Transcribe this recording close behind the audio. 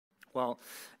Well,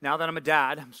 now that I'm a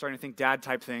dad, I'm starting to think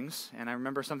dad-type things, and I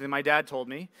remember something my dad told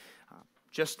me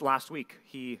just last week.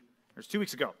 It was 2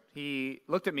 weeks ago. He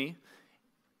looked at me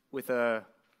with a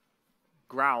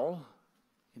growl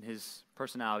in his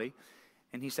personality,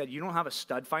 and he said, "You don't have a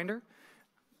stud finder?"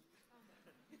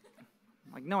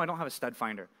 I'm like, "No, I don't have a stud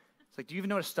finder." It's like, "Do you even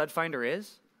know what a stud finder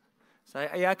is?" So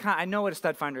I know what a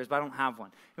stud finder is, but I don't have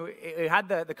one. It had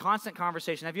the constant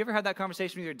conversation. Have you ever had that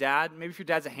conversation with your dad? Maybe if your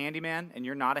dad's a handyman and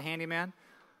you're not a handyman.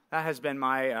 That has been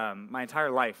my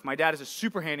entire life. My dad is a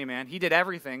super handyman. He did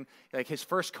everything. Like his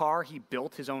first car, he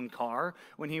built his own car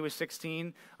when he was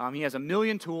 16. He has a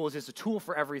million tools. He's a tool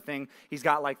for everything. He's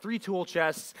got like 3 tool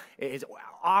chests. His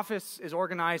office is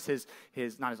organized. His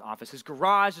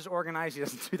garage is organized. He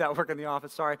doesn't do that work in the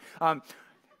office, sorry.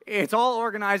 It's all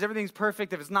organized. Everything's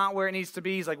perfect. If it's not where it needs to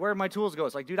be, he's like, "Where did my tools go?"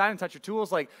 It's like, "Dude, I didn't touch your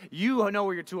tools." Like, you know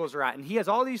where your tools are at. And he has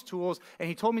all these tools, and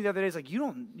he told me the other day, he's like, you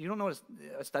don't know what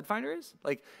a stud finder is?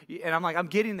 Like, and I'm like, I'm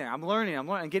getting there. I'm learning.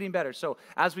 I'm getting better. So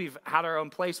as we've had our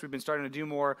own place, we've been starting to do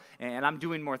more, and I'm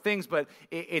doing more things. But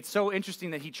it's so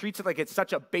interesting that he treats it like it's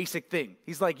such a basic thing.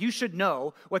 He's like, you should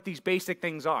know what these basic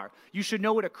things are. You should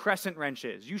know what a crescent wrench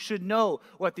is. You should know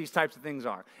what these types of things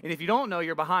are. And if you don't know,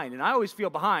 you're behind. And I always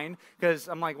feel behind because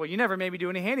I'm like, well, you never made me do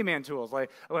any handyman tools like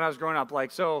when I was growing up.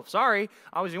 Like, so sorry,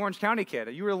 I was the Orange County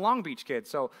kid. You were a Long Beach kid,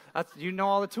 so you know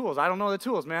all the tools. I don't know the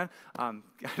tools, man. I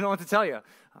don't know what to tell you.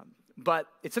 But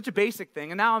it's such a basic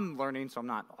thing, and now I'm learning, so I'm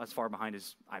not as far behind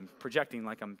as I'm projecting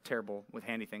like I'm terrible with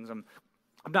handy things. I'm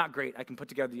not great. I can put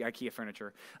together the IKEA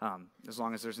furniture as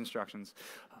long as there's instructions.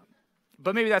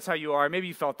 But maybe that's how you are. Maybe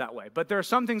you felt that way. But there are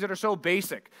some things that are so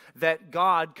basic that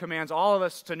God commands all of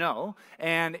us to know.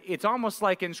 And it's almost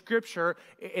like in Scripture,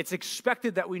 it's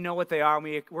expected that we know what they are.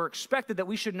 And we're expected that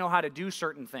we should know how to do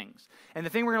certain things. And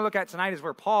the thing we're going to look at tonight is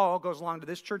where Paul goes along to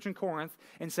this church in Corinth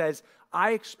and says,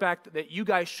 I expect that you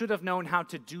guys should have known how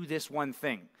to do this one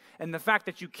thing. And the fact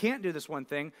that you can't do this one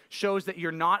thing shows that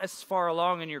you're not as far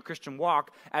along in your Christian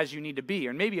walk as you need to be,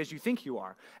 or maybe as you think you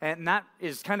are. And that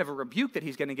is kind of a rebuke that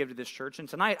he's going to give to this church. And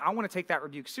tonight, I want to take that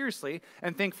rebuke seriously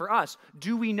and think for us,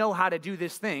 do we know how to do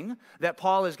this thing that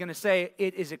Paul is going to say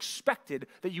it is expected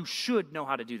that you should know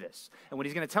how to do this? And what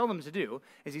he's going to tell them to do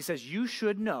is he says you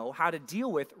should know how to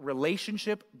deal with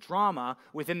relationship drama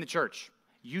within the church.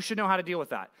 You should know how to deal with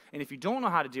that. And if you don't know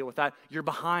how to deal with that, you're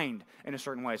behind in a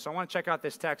certain way. So I want to check out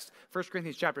this text, 1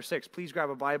 Corinthians chapter 6. Please grab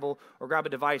a Bible or grab a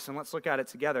device and let's look at it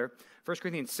together. 1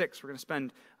 Corinthians 6, we're going to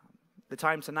spend the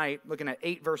time tonight looking at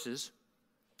 8 verses.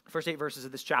 First 8 verses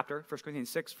of this chapter, 1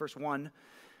 Corinthians 6, verse 1.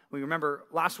 We remember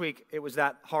last week it was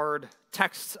that hard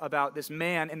text about this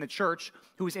man in the church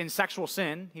who was in sexual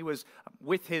sin. He was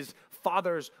with his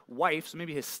father's wife, so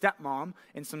maybe his stepmom,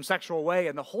 in some sexual way,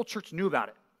 and the whole church knew about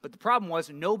it. But the problem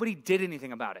was nobody did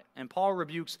anything about it. And Paul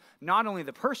rebukes not only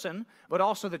the person, but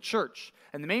also the church.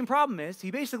 And the main problem is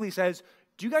he basically says,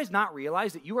 do you guys not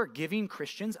realize that you are giving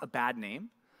Christians a bad name?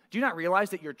 Do you not realize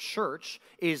that your church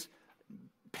is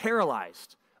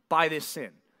paralyzed by this sin?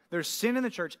 There's sin in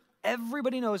the church.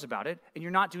 Everybody knows about it, and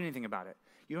you're not doing anything about it.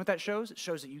 You know what that shows? It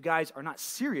shows that you guys are not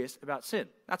serious about sin.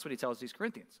 That's what he tells these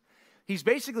Corinthians. He's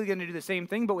basically going to do the same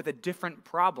thing, but with a different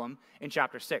problem in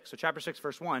chapter 6. So chapter 6,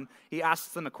 verse 1, he asks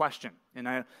them a question. And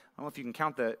I don't know if you can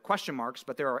count the question marks,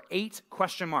 but there are 8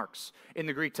 question marks in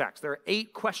the Greek text. There are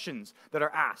 8 questions that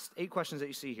are asked, 8 questions that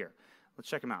you see here. Let's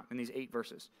check them out in these 8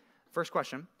 verses. First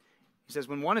question, he says,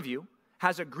 when one of you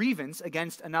has a grievance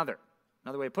against another.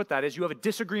 Another way to put that is you have a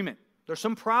disagreement. There's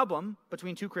some problem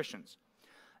between 2 Christians.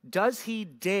 Does he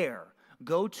dare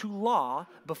go to law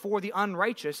before the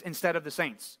unrighteous instead of the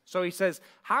saints? So he says,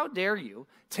 how dare you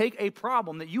take a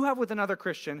problem that you have with another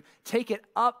Christian, take it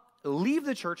up, leave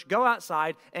the church, go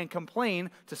outside, and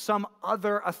complain to some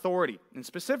other authority? And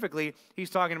specifically, he's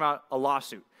talking about a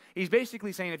lawsuit. He's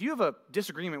basically saying, if you have a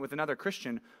disagreement with another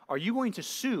Christian, are you going to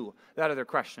sue that other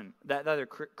Christian?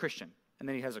 And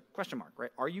then he has a question mark,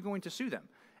 right? Are you going to sue them?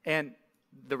 And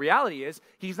the reality is,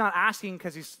 he's not asking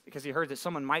because he heard that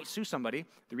someone might sue somebody.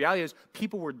 The reality is,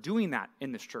 people were doing that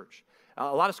in this church.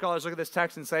 A lot of scholars look at this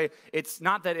text and say, it's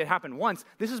not that it happened once.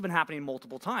 This has been happening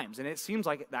multiple times, and it seems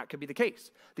like that could be the case.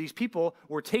 These people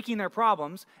were taking their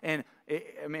problems, and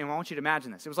I want you to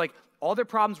imagine this. It was like all their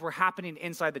problems were happening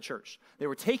inside the church. They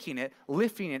were taking it,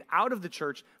 lifting it out of the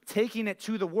church, taking it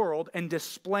to the world, and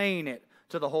displaying it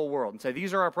to the whole world and say,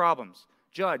 these are our problems.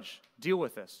 Judge, deal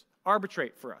with this.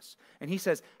 Arbitrate for us. And he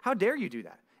says, how dare you do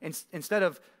that? Instead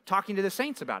of talking to the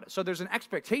saints about it. So there's an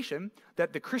expectation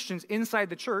that the Christians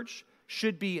inside the church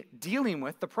should be dealing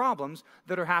with the problems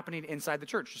that are happening inside the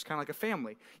church, just kind of like a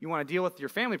family. You want to deal with your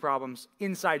family problems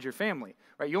inside your family,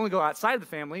 right? You only go outside of the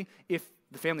family if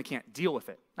the family can't deal with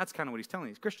it. That's kind of what he's telling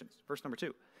these Christians. Verse number 2.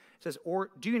 It says, or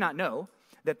do you not know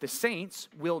that the saints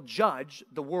will judge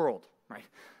the world? Right?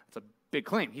 That's a big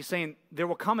claim. He's saying there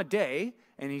will come a day,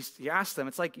 and he asks them,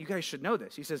 it's like, you guys should know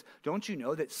this. He says, don't you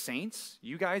know that saints,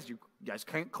 you guys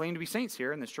claim to be saints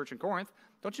here in this church in Corinth,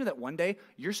 don't you know that one day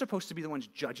you're supposed to be the ones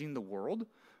judging the world?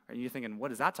 And you're thinking,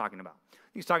 what is that talking about?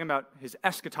 He's talking about his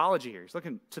eschatology here. He's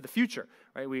looking to the future.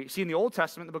 Right? We see in the Old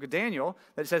Testament, the book of Daniel,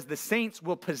 that it says the saints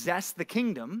will possess the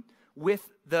kingdom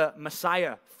with the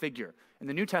Messiah figure. In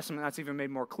the New Testament, that's even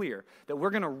made more clear, that we're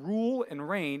going to rule and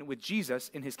reign with Jesus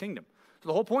in his kingdom. So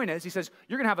the whole point is, he says,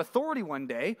 you're going to have authority one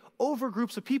day over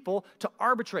groups of people to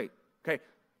arbitrate. Okay,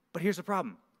 but here's the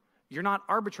problem. You're not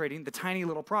arbitrating the tiny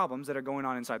little problems that are going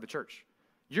on inside the church.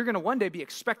 You're going to one day be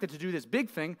expected to do this big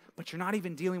thing, but you're not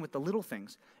even dealing with the little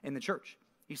things in the church.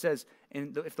 He says,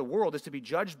 if the world is to be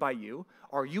judged by you,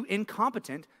 are you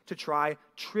incompetent to try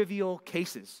trivial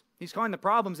cases? He's calling the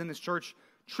problems in this church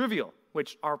trivial,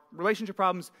 which our relationship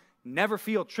problems never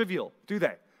feel trivial, do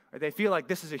they? Or they feel like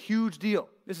this is a huge deal.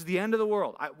 This is the end of the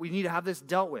world. We need to have this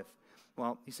dealt with.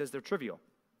 Well, he says they're trivial.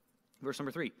 Verse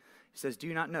number 3, he says, do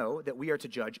you not know that we are to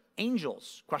judge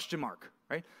angels? ?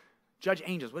 Right? Judge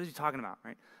angels. What is he talking about,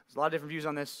 right? There's a lot of different views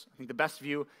on this. I think the best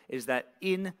view is that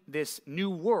in this new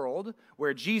world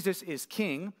where Jesus is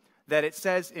king, that it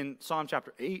says in Psalm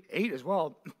chapter 8 as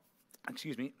well,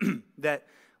 that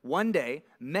one day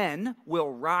men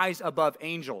will rise above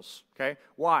angels, okay?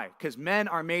 Why? Because men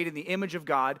are made in the image of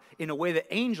God in a way that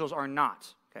angels are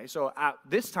not. Okay, so at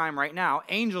this time right now,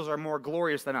 angels are more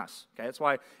glorious than us. Okay, that's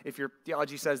why if your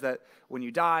theology says that when you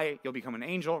die, you'll become an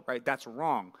angel, right? That's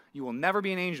wrong. You will never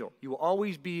be an angel. You will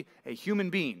always be a human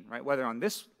being, right? Whether on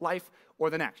this life or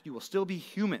the next, you will still be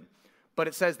human. But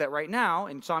it says that right now,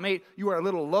 in Psalm 8, you are a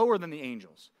little lower than the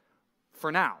angels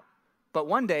for now. But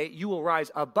one day, you will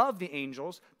rise above the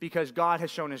angels because God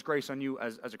has shown his grace on you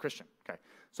as a Christian. Okay,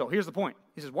 so here's the point.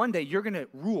 He says, one day, you're going to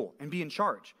rule and be in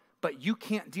charge. But you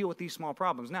can't deal with these small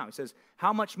problems now. He says,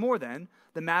 how much more then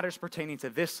the matters pertaining to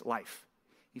this life?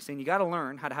 He's saying you got to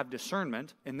learn how to have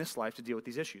discernment in this life to deal with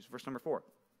these issues. Verse number 4.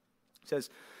 He says,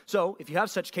 so if you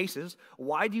have such cases,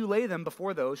 why do you lay them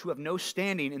before those who have no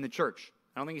standing in the church?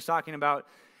 I don't think he's talking about,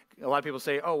 a lot of people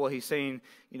say, oh, well, he's saying,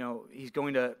 he's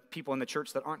going to people in the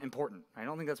church that aren't important. I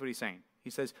don't think that's what he's saying. He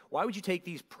says, why would you take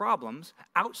these problems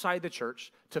outside the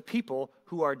church to people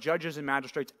who are judges and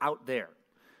magistrates out there?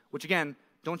 Which again,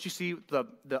 don't you see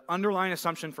the underlying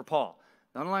assumption for Paul?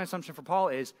 The underlying assumption for Paul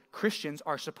is Christians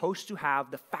are supposed to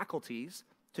have the faculties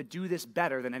to do this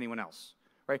better than anyone else,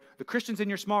 right? The Christians in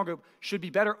your small group should be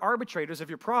better arbitrators of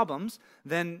your problems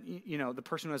than, the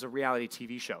person who has a reality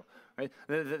TV show, right?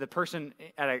 The person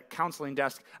at a counseling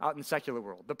desk out in the secular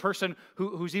world, the person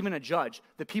who's even a judge,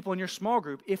 the people in your small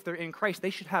group, if they're in Christ, they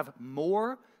should have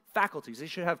more faculties. They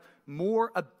should have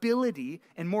more ability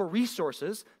and more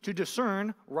resources to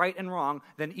discern right and wrong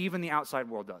than even the outside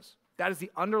world does. That is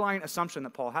the underlying assumption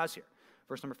that Paul has here.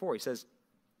 Verse number 4, he says,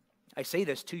 I say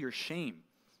this to your shame.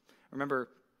 Remember,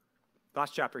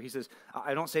 last chapter, he says,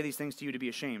 I don't say these things to you to be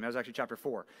ashamed. That was actually chapter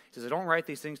 4. He says, I don't write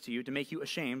these things to you to make you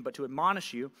ashamed, but to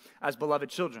admonish you as beloved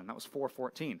children. That was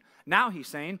 4:14. Now he's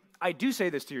saying, I do say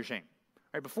this to your shame.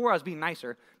 Right? Before I was being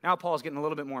nicer. Now Paul's getting a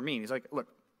little bit more mean. He's like, look,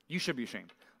 you should be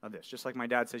ashamed of this. Just like my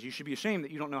dad says, you should be ashamed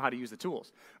that you don't know how to use the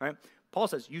tools, right? Paul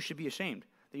says, you should be ashamed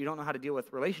that you don't know how to deal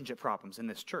with relationship problems in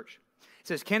this church. He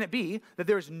says, can it be that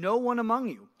there is no one among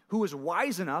you who is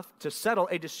wise enough to settle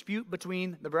a dispute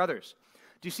between the brothers?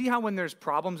 Do you see how when there's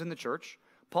problems in the church,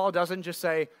 Paul doesn't just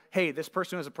say, hey, this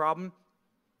person has a problem,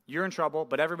 you're in trouble,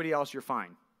 but everybody else, you're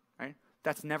fine, right?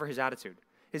 That's never his attitude.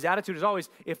 His attitude is always,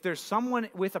 if there's someone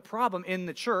with a problem in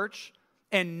the church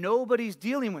and nobody's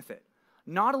dealing with it,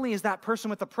 not only is that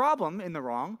person with the problem in the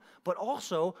wrong, but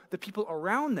also the people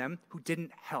around them who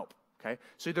didn't help, okay?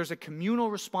 So there's a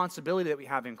communal responsibility that we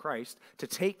have in Christ to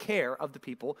take care of the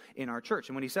people in our church.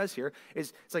 And what he says here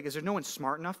is, it's like, is there no one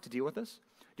smart enough to deal with this?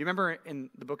 Do you remember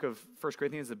in the book of 1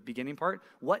 Corinthians, the beginning part,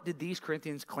 what did these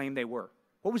Corinthians claim they were?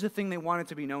 What was the thing they wanted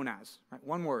to be known as? Right?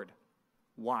 One word,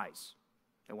 wise.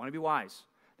 They want to be wise.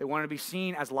 They want to be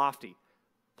seen as lofty.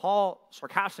 Paul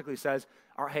sarcastically says,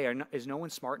 hey, is no one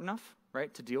smart enough,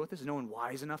 right, to deal with this? Is no one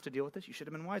wise enough to deal with this? You should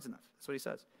have been wise enough. That's what he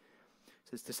says. He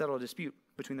says to settle a dispute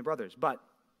between the brothers. But,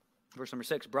 verse number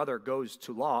 6, brother goes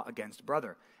to law against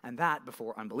brother, and that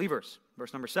before unbelievers.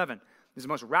 Verse number 7, this is the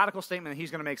most radical statement that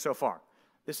he's going to make so far.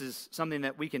 This is something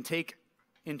that we can take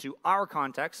into our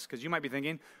context, because you might be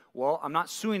thinking, well, I'm not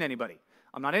suing anybody.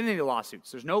 I'm not in any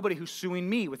lawsuits. There's nobody who's suing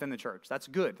me within the church. That's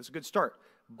good. That's a good start.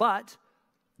 But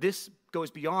this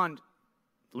goes beyond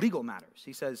legal matters.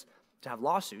 He says, to have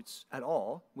lawsuits at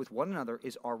all with one another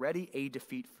is already a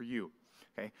defeat for you.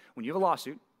 Okay? When you have a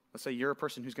lawsuit, let's say you're a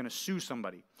person who's going to sue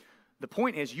somebody. The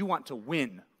point is you want to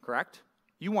win, correct?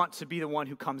 You want to be the one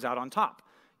who comes out on top.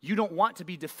 You don't want to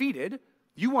be defeated.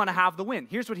 You want to have the win.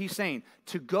 Here's what he's saying.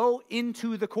 To go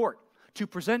into the court, to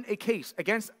present a case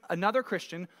against another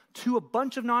Christian to a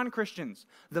bunch of non-Christians.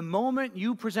 The moment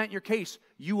you present your case,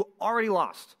 you already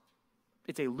lost.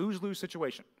 It's a lose-lose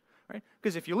situation, right?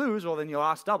 Because if you lose, well, then you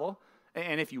lost double.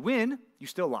 And if you win, you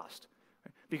still lost.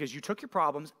 Right? Because you took your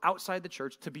problems outside the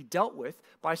church to be dealt with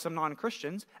by some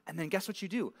non-Christians, and then guess what you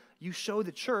do? You show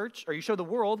the church, or you show the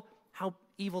world how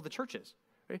evil the church is.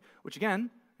 Right? Which again,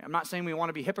 I'm not saying we want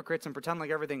to be hypocrites and pretend like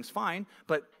everything's fine,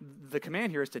 but the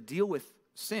command here is to deal with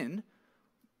sin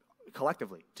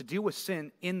collectively, to deal with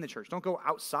sin in the church. Don't go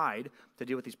outside to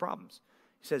deal with these problems.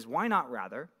 He says, why not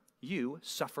rather you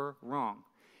suffer wrong?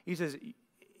 He says,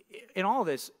 in all of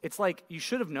this, it's like you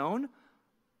should have known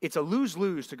it's a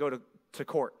lose-lose to go to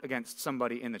court against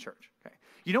somebody in the church. Okay?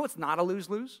 You know it's not a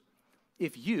lose-lose?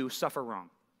 If you suffer wrong.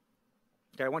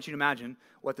 Okay, I want you to imagine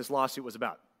what this lawsuit was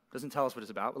about. It doesn't tell us what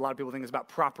it's about. A lot of people think it's about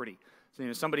property.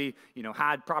 So, somebody,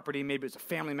 had property, maybe it's a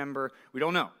family member. We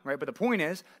don't know, right? But the point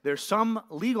is, there's some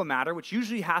legal matter which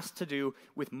usually has to do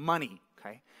with money,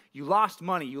 okay? You lost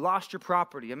money. You lost your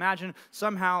property. Imagine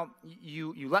somehow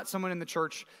you let someone in the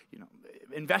church,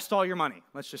 invest all your money.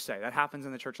 Let's just say. That happens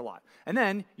in the church a lot. And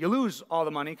then you lose all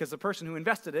the money because the person who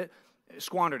invested it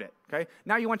squandered it, okay?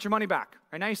 Now you want your money back.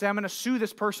 Right? Now you say, I'm going to sue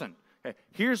this person. Okay,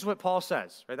 here's what Paul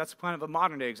says, right? That's kind of a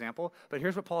modern day example, but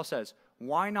here's what Paul says.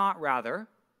 Why not rather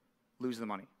lose the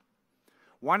money?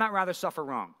 Why not rather suffer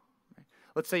wrong? Right?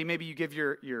 Let's say maybe you give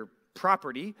your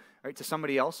property, right, to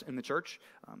somebody else in the church.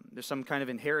 There's some kind of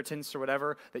inheritance or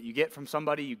whatever that you get from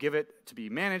somebody. You give it to be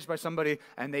managed by somebody,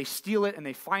 and they steal it, and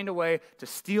they find a way to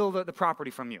steal the property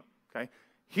from you, okay?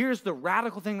 Here's the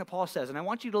radical thing that Paul says, and I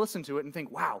want you to listen to it and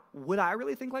think, wow, would I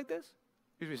really think like this?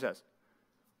 Here's what he says.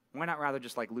 Why not rather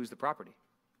just lose the property?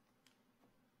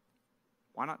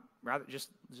 Why not rather just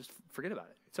forget about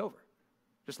it? It's over.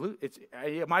 Just lose.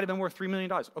 It might have been worth $3 million.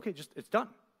 Okay, it's done.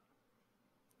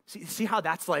 See how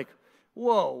that's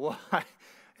whoa,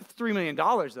 $3 million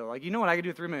though. You know what I could do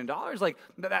with $3 million?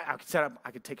 I could set up.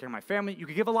 I could take care of my family. You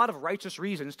could give a lot of righteous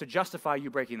reasons to justify you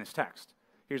breaking this text.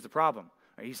 Here's the problem.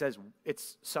 Right? He says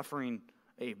it's suffering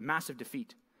a massive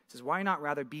defeat. He says, why not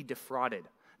rather be defrauded?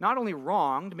 Not only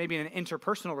wronged, maybe in an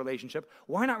interpersonal relationship,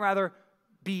 why not rather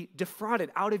be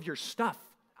defrauded out of your stuff,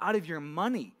 out of your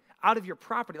money, out of your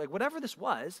property? Whatever this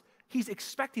was, he's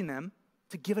expecting them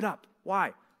to give it up.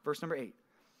 Why? Verse number 8. It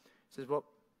says, well,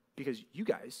 because you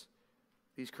guys,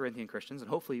 these Corinthian Christians, and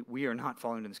hopefully we are not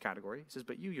falling into this category, he says,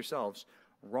 but you yourselves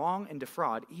wrong and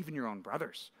defraud even your own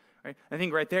brothers. Right? I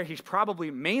think right there he's probably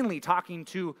mainly talking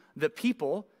to the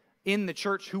people in the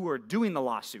church who were doing the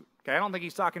lawsuit. Okay, I don't think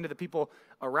he's talking to the people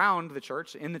around the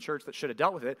church, in the church that should have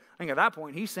dealt with it. I think at that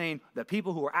point, he's saying the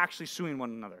people who are actually suing one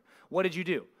another. What did you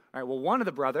do? All right, well, one of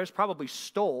the brothers probably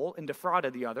stole and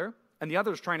defrauded the other, and the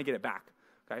other was trying to get it back.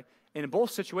 Okay, and in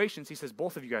both situations, he says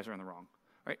both of you guys are in the wrong.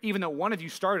 Right? Even though one of you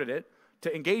started it,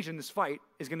 to engage in this fight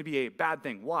is going to be a bad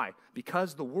thing. Why?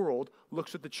 Because the world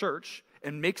looks at the church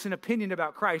and makes an opinion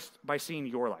about Christ by seeing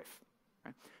your life.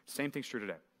 Right? Same thing's true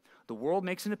today. The world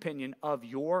makes an opinion of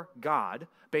your God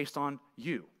based on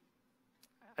you.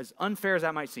 As unfair as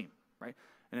that might seem, right?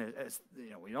 And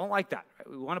we don't like that. Right?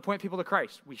 We want to point people to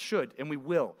Christ. We should, and we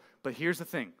will. But here's the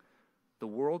thing. The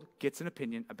world gets an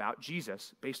opinion about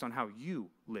Jesus based on how you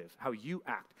live, how you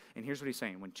act. And here's what he's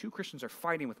saying. When two Christians are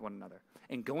fighting with one another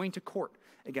and going to court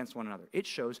against one another, it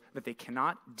shows that they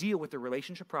cannot deal with their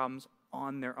relationship problems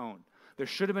on their own. There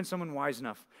should have been someone wise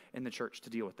enough in the church to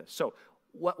deal with this. So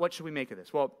what should we make of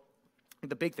this? Well,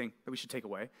 the big thing that we should take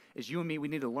away is you and me, we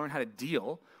need to learn how to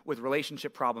deal with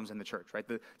relationship problems in the church, right?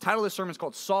 The title of this sermon is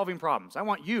called Solving Problems. I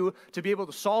want you to be able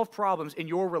to solve problems in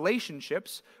your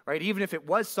relationships, right? Even if it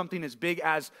was something as big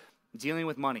as dealing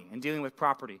with money and dealing with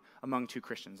property among two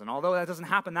Christians. And although that doesn't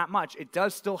happen that much, it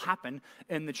does still happen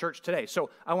in the church today. So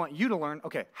I want you to learn,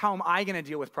 okay, how am I going to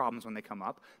deal with problems when they come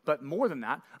up? But more than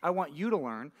that, I want you to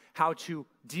learn how to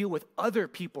deal with other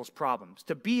people's problems,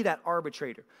 to be that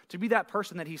arbitrator, to be that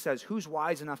person that he says, who's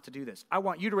wise enough to do this? I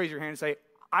want you to raise your hand and say,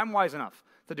 I'm wise enough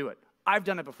to do it. I've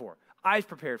done it before. I've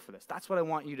prepared for this. That's what I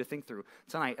want you to think through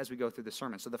tonight as we go through the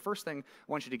sermon. So the first thing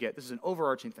I want you to get, this is an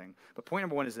overarching thing, but point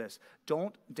number one is this.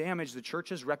 Don't damage the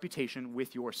church's reputation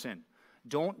with your sin.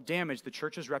 Don't damage the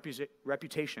church's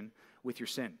reputation with your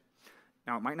sin.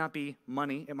 Now, it might not be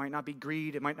money. It might not be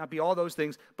greed. It might not be all those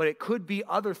things, but it could be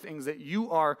other things that you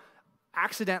are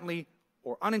accidentally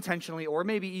or unintentionally or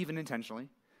maybe even intentionally,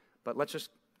 but let's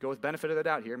just go with benefit of the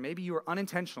doubt here, maybe you are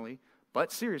unintentionally,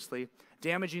 but seriously,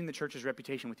 damaging the church's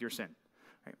reputation with your sin.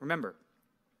 Right? Remember,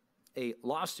 a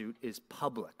lawsuit is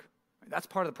public. That's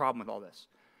part of the problem with all this.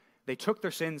 They took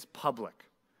their sins public.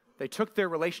 They took their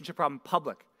relationship problem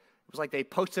public. It was like they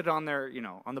posted it on their,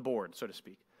 on the board, so to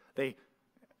speak.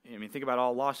 Think about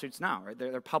all lawsuits now, right?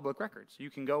 They're public records. You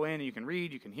can go in and you can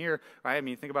read, you can hear, right?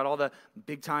 Think about all the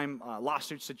big-time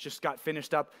lawsuits that just got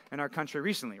finished up in our country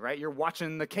recently, right? You're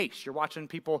watching the case. You're watching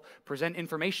people present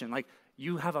information. Like,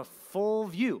 you have a full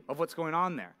view of what's going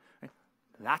on there. Right?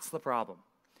 That's the problem.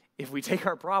 If we take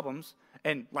our problems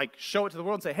and, show it to the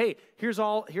world and say, hey, here's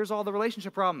all the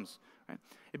relationship problems, right?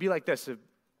 It'd be like this. It'd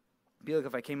be like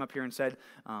if I came up here and said,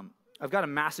 I've got a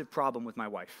massive problem with my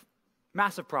wife.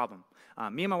 Massive problem.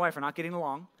 Me and my wife are not getting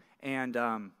along, and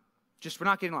we're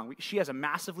not getting along. She has a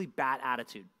massively bad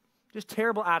attitude. Just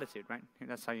terrible attitude, right?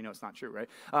 That's how you know it's not true, right?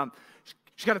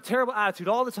 She's got a terrible attitude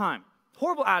all the time.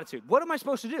 Horrible attitude. What am I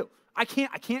supposed to do? I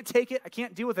can't take it. I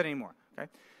can't deal with it anymore, okay?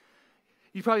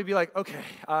 You'd probably be like, okay,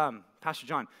 Pastor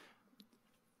John,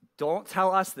 don't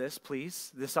tell us this,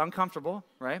 please. This is uncomfortable,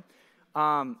 right?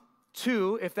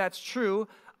 2, if that's true,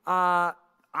 I'm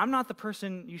not the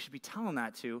person you should be telling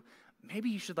that to.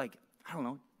 Maybe you should,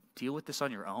 deal with this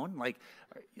on your own. Like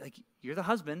you're the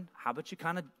husband. How about you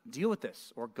kind of deal with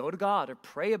this? Or go to God or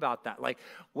pray about that.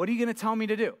 What are you going to tell me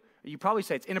to do? You probably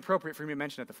say it's inappropriate for me to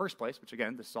mention it in the first place, which,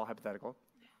 again, this is all hypothetical.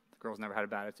 The girl's never had a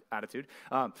bad attitude.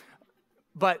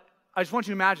 But I just want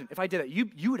you to imagine, if I did that,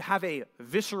 you would have a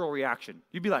visceral reaction.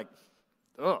 You'd be like,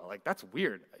 oh, that's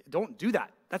weird. Don't do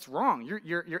that. That's wrong.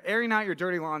 You're airing out your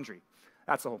dirty laundry.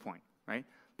 That's the whole point, right?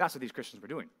 That's what these Christians were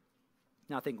doing.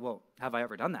 Now think, well, have I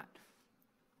ever done that?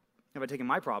 Have I taken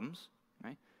my problems,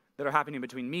 right, that are happening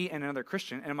between me and another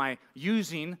Christian, and am I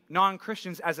using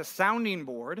non-Christians as a sounding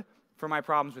board for my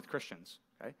problems with Christians?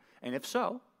 Okay? And if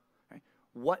so, right,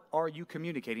 what are you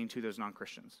communicating to those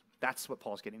non-Christians? That's what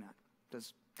Paul's getting at.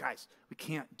 Because, guys, we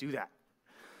can't do that.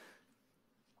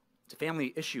 It's a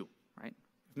family issue, right?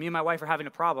 If me and my wife are having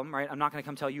a problem, right, I'm not going to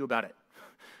come tell you about it.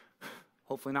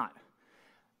 Hopefully not.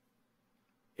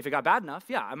 If it got bad enough,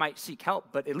 yeah, I might seek help,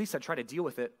 but at least I try to deal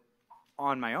with it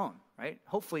on my own, right?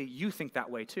 Hopefully you think that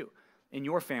way too, in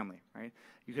your family, right?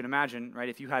 You can imagine, right,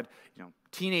 if you had,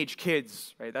 teenage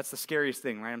kids, right? That's the scariest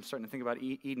thing, right? I'm starting to think about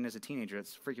Eden as a teenager.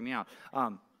 It's freaking me out.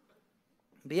 But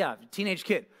yeah, teenage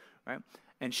kid, right?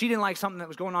 And she didn't like something that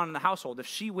was going on in the household. If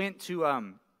she went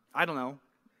to,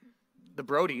 the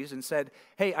Brodies and said,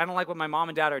 hey, I don't like what my mom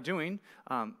and dad are doing,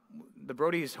 the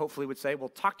Brodies hopefully would say, well,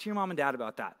 talk to your mom and dad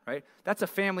about that, right? That's a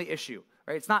family issue,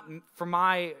 right? It's not for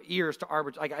my ears to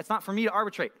arbitrate. It's not for me to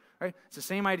arbitrate, right? It's the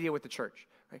same idea with the church,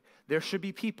 right? There should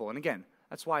be people, and again,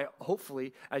 that's why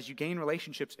hopefully as you gain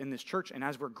relationships in this church and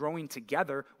as we're growing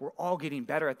together, we're all getting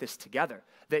better at this together.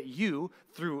 That you,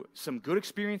 through some good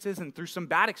experiences and through some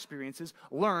bad experiences,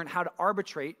 learn how to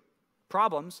arbitrate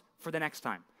problems for the next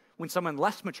time. When someone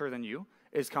less mature than you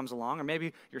comes along, or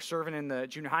maybe you're serving in the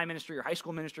junior high ministry or high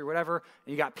school ministry or whatever,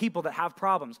 and you got people that have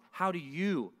problems, how do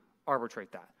you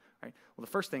arbitrate that? Right? Well,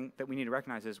 the first thing that we need to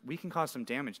recognize is we can cause some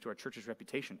damage to our church's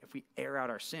reputation if we air out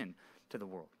our sin to the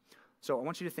world. So I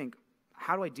want you to think,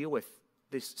 how do I deal with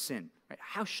this sin? Right?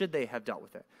 How should they have dealt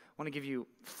with it? I want to give you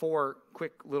 4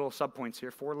 quick little subpoints here,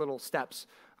 4 little steps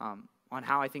on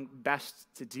how I think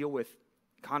best to deal with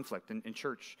conflict in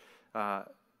church.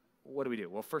 What do we do?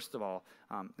 Well, first of all,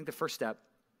 I think the first step,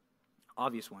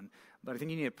 obvious one, but I think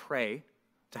you need to pray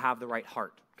to have the right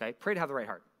heart, okay? Pray to have the right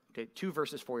heart. Okay, 2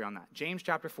 verses for you on that. James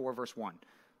chapter 4, verse 1.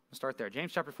 We'll start there.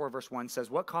 James chapter 4, verse 1 says,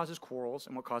 what causes quarrels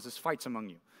and what causes fights among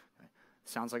you? Okay.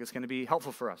 Sounds like it's going to be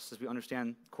helpful for us as we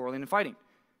understand quarreling and fighting.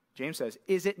 James says,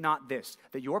 is it not this,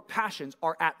 that your passions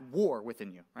are at war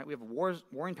within you, right? We have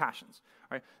warring passions,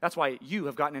 right? That's why you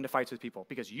have gotten into fights with people,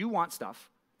 because you want stuff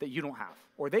that you don't have,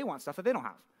 or they want stuff that they don't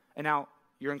have. And now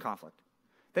you're in conflict.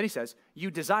 Then he says,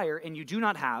 you desire and you do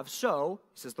not have, so,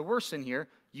 he says the worst sin here,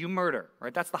 you murder,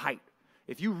 right? That's the height.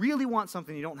 If you really want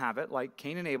something, you don't have it, like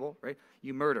Cain and Abel, right?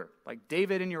 You murder. Like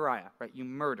David and Uriah, right? You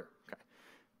murder, okay?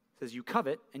 He says you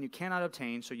covet and you cannot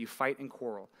obtain, so you fight and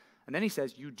quarrel. And then he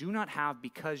says, you do not have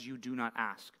because you do not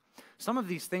ask. Some of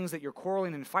these things that you're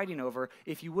quarreling and fighting over,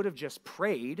 if you would have just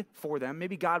prayed for them,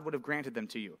 maybe God would have granted them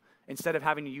to you instead of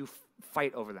having you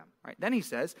fight over them, right? Then he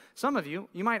says, some of you,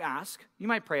 you might ask, you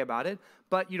might pray about it,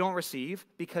 but you don't receive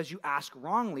because you ask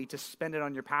wrongly to spend it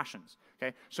on your passions,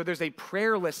 okay? So there's a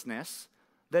prayerlessness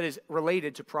that is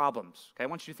related to problems, okay? I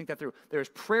want you to think that through. There's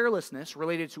prayerlessness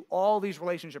related to all these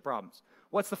relationship problems.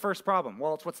 What's the first problem?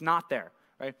 Well, it's what's not there,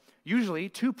 right? Usually,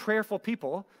 2 prayerful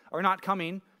people are not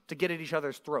coming to get at each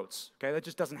other's throats, okay? That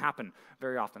just doesn't happen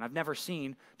very often. I've never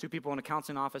seen two people in a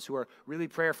counseling office who are really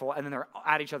prayerful and then they're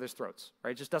at each other's throats,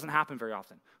 right? It just doesn't happen very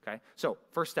often, okay? So,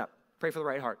 first step, pray for the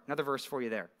right heart. Another verse for you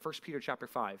there, 1 Peter chapter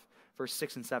 5, verse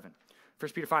 6 and 7.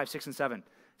 1 Peter 5, 6 and 7. It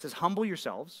says, humble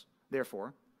yourselves,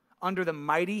 therefore, under the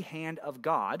mighty hand of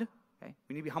God, okay?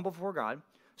 We need to be humble before God,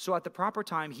 so at the proper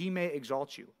time he may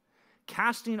exalt you,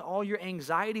 casting all your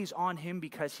anxieties on him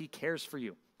because he cares for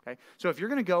you, okay? So if you're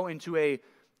going to go into a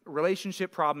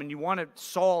relationship problem and you want to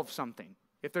solve something,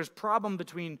 if there's a problem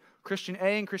between Christian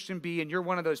A and Christian B and you're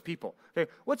one of those people, okay,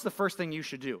 what's the first thing you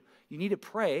should do? You need to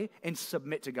pray and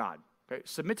submit to God, okay?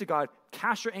 Submit to God,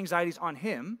 cast your anxieties on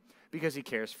him because he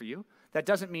cares for you. That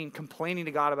doesn't mean complaining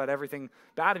to God about everything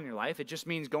bad in your life. It just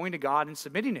means going to God and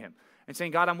submitting to him and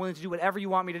saying, God, I'm willing to do whatever you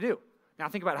want me to do. Now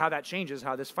think about how that changes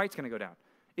how this fight's going to go down.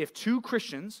 If two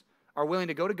Christians are willing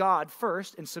to go to God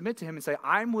first and submit to him and say,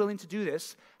 I'm willing to do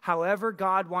this however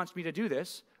God wants me to do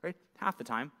this, right? Half the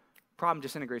time, problem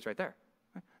disintegrates right there.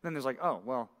 Right? Then there's like, oh,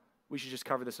 well, we should just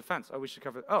cover this offense. Oh, we should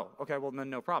cover, oh, okay, well, then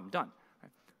no problem, done.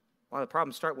 Right? A lot of the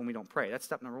problems start when we don't pray. That's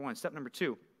step number one. Step number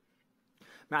two,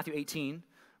 Matthew 18,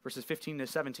 verses 15 to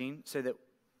 17, say that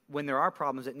when there are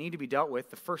problems that need to be dealt with,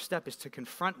 the first step is to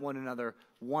confront one another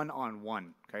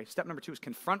one-on-one. Okay? Step number two is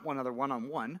confront one another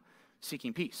one-on-one,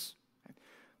 seeking peace. Okay?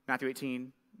 Matthew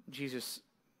 18, Jesus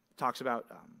talks about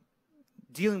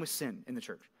dealing with sin in the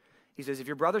church. He says, if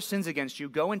your brother sins against you,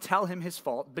 go and tell him his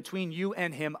fault between you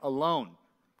and him alone.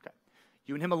 Okay?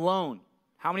 You and him alone.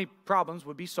 How many problems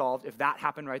would be solved if that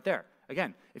happened right there?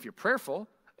 Again, if you're prayerful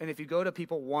and if you go to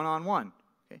people one-on-one,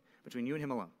 okay, between you and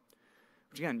him alone.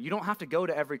 Which again, you don't have to go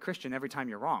to every Christian every time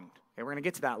you're wronged. Okay, we're going to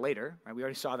get to that later. Right? We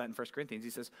already saw that in 1 Corinthians. He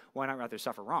says, why not rather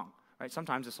suffer wrong? Right?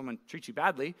 Sometimes if someone treats you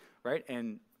badly, right,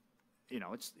 and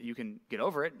you can get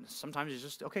over it. Sometimes it's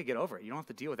just, okay, get over it. You don't have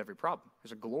to deal with every problem.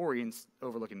 There's a glory in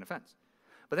overlooking an offense.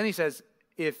 But then he says,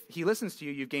 if he listens to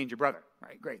you, you've gained your brother.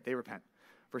 Right? Great, they repent.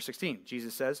 Verse 16,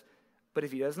 Jesus says, but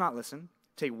if he does not listen,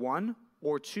 take one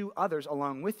or two others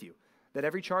along with you, that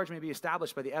every charge may be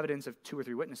established by the evidence of 2 or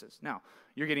 3 witnesses. Now,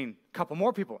 you're getting a couple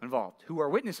more people involved who are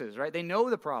witnesses, right? They know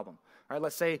the problem. Right?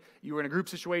 Let's say you were in a group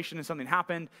situation and something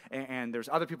happened, and there's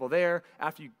other people there.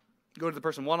 After you go to the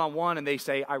person one-on-one and they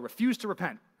say, I refuse to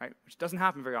repent, right? Which doesn't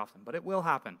happen very often, but it will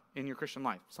happen in your Christian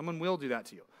life. Someone will do that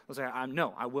to you. They'll say,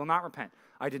 no, I will not repent.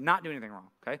 I did not do anything wrong,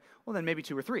 okay? Well, then maybe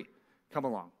 2 or 3 come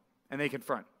along, and they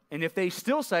confront. And if they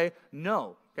still say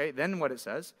no, okay, then what it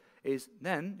says is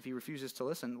then, if he refuses to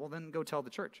listen, well, then go tell the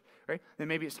church, right? Then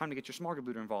maybe it's time to get your small group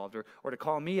leader involved or to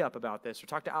call me up about this or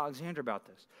talk to Alexander about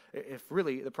this, if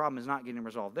really the problem is not getting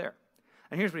resolved there.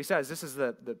 And here's what he says. This is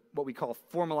the what we call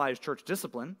formalized church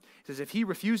discipline. He says, if he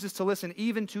refuses to listen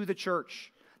even to the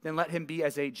church, then let him be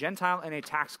as a Gentile and a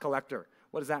tax collector.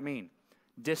 What does that mean?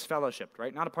 Disfellowshipped,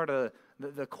 right? Not a part of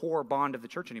the core bond of the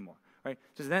church anymore, right?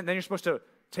 So then you're supposed to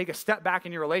take a step back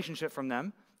in your relationship from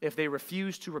them if they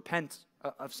refuse to repent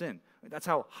of sin. That's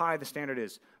how high the standard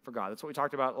is for God. That's what we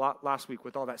talked about last week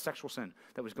with all that sexual sin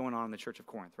that was going on in the church of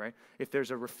Corinth, right? If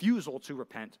there's a refusal to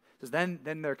repent, then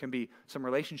there can be some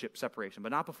relationship separation,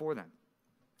 but not before then.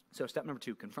 So step number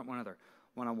 2, confront one another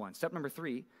one-on-one. Step number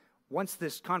 3, once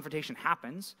this confrontation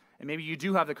happens, and maybe you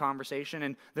do have the conversation,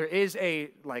 and there is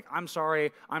I'm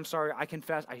sorry, I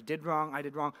confess, I did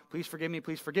wrong, please forgive me,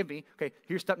 Okay,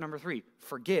 here's step number 3,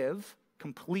 forgive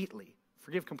completely.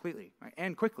 Forgive completely, right?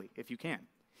 And quickly, if you can.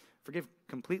 Forgive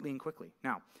completely and quickly.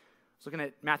 Now, I was looking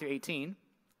at Matthew 18,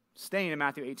 staying in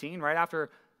Matthew 18, right after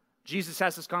Jesus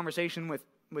has this conversation with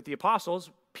the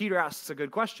apostles, Peter asks a good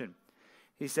question.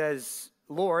 He says,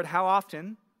 Lord, how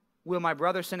often will my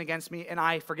brother sin against me and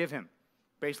I forgive him?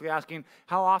 Basically asking,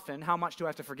 how often, how much do I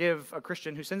have to forgive a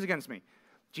Christian who sins against me?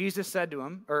 Jesus said to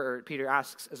him, or Peter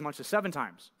asks, as much as 7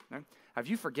 times. Right? Have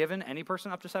you forgiven any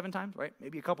person up to 7 times? Right?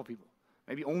 Maybe a couple people.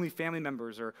 Maybe only family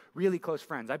members or really close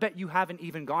friends. I bet you haven't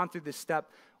even gone through this step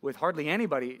with hardly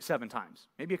anybody 7 times.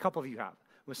 Maybe a couple of you have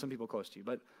with some people close to you.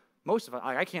 But most of us,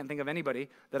 I can't think of anybody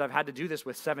that I've had to do this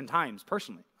with 7 times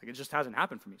personally. It just hasn't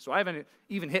happened for me. So I haven't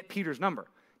even hit Peter's number.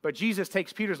 But Jesus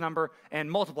takes Peter's number and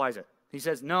multiplies it. He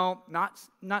says, no, not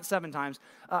 7 times,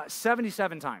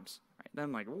 77 times. Right? Then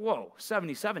I'm like, whoa,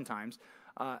 77 times?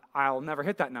 I'll never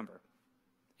hit that number.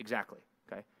 Exactly,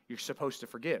 okay? You're supposed to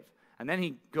forgive. And then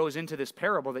he goes into this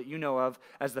parable that you know of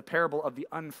as the parable of the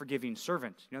unforgiving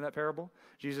servant. You know that parable?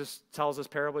 Jesus tells this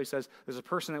parable. He says there's a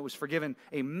person that was forgiven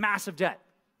a massive debt,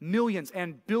 millions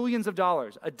and billions of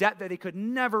dollars, a debt that they could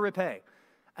never repay.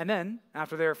 And then,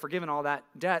 after they're forgiven all that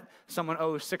debt, someone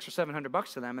owes $600 or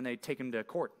 $700 to them, and they take him to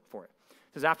court for it.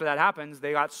 Because after that happens,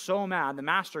 they got so mad. The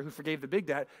master who forgave the big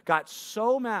debt got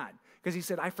so mad because he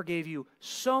said, I forgave you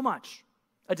so much.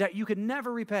 a debt you could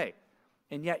never repay.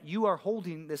 And yet you are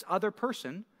holding this other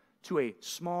person to a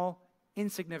small,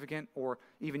 insignificant, or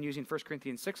even using 1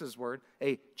 Corinthians 6's word,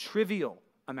 a trivial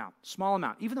amount, small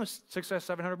amount. Even though it's $600,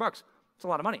 $700, it's a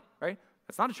lot of money, right?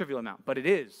 That's not a trivial amount, but it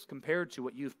is compared to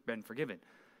what you've been forgiven.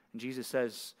 And Jesus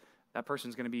says that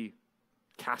person's going to be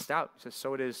cast out. He says,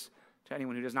 so it is to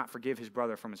anyone who does not forgive his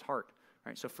brother from his heart.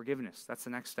 Right? So forgiveness, that's the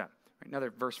next step. Right?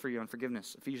 Another verse for you on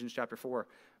forgiveness, Ephesians chapter 4,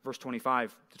 verse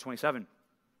 25 to 27.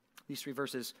 These three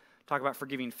verses talk about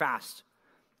forgiving fast.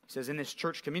 He says, in this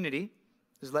church community,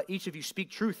 says, let each of you speak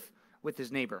truth with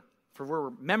his neighbor, for we're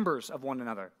members of one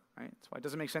another. Right? That's why it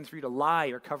doesn't make sense for you to lie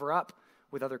or cover up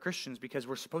with other Christians, because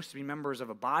we're supposed to be members of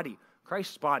a body,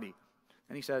 Christ's body.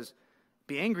 And he says,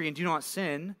 be angry and do not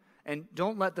sin, and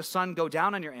don't let the sun go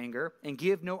down on your anger, and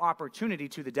give no opportunity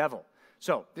to the devil.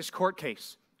 So this court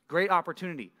case, great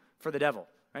opportunity for the devil,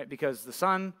 right? Because the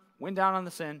sun went down on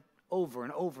the sin over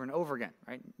and over and over again,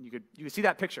 right? You could see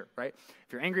that picture, right?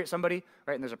 If you're angry at somebody,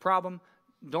 right, and there's a problem,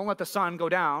 don't let the sun go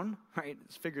down, right?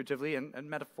 It's figuratively and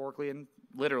metaphorically and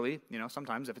literally,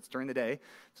 sometimes if it's during the day,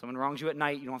 someone wrongs you at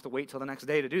night, you don't have to wait till the next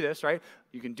day to do this, right?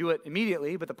 You can do it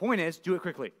immediately, but the point is, do it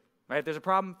quickly, right? If there's a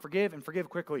problem, forgive and forgive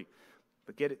quickly,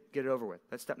 but get it over with.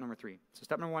 That's step number 3. So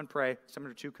step number 1, pray. Step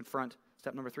number 2, confront.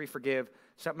 Step number 3, forgive.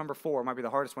 Step number 4 might be the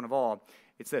hardest one of all.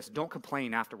 It's this: don't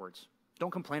complain afterwards.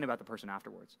 Don't complain about the person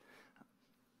afterwards.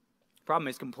 Problem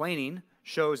is, complaining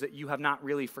shows that you have not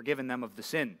really forgiven them of the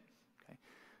sin.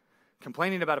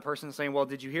 Complaining about a person, saying, well,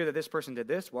 did you hear that this person did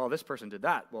this? Well, this person did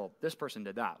that. Well, this person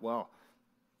did that. Well,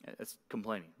 it's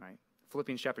complaining, right?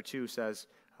 Philippians chapter 2 says,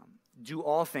 do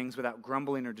all things without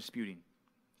grumbling or disputing.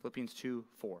 Philippians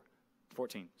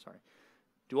 2:14.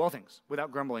 Do all things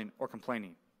without grumbling or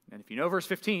complaining. And if you know verse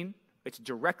 15, it's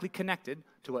directly connected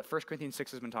to what 1 Corinthians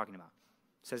 6 has been talking about.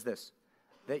 It says this,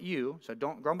 that you, so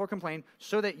don't grumble or complain,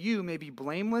 so that you may be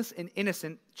blameless and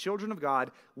innocent children of God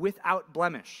without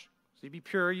blemish. So you be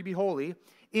pure, you be holy,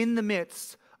 in the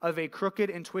midst of a crooked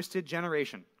and twisted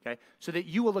generation, okay? So that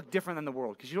you will look different than the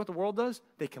world. Because you know what the world does?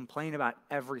 They complain about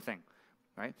everything,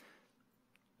 right?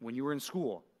 When you were in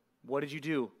school, what did you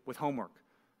do with homework?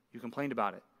 You complained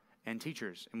about it. And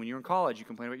teachers. And when you were in college, you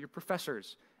complained about your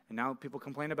professors. And now people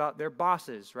complain about their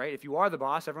bosses, right? If you are the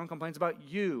boss, everyone complains about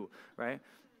you, right?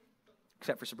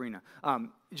 Except for Sabrina.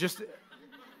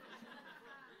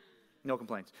 No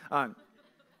complaints.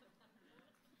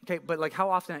 Okay, but like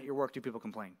how often at your work do people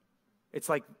complain? It's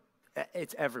like,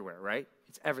 it's everywhere, right?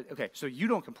 Okay, so you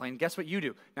don't complain. Guess what you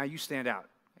do? Now you stand out.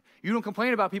 You don't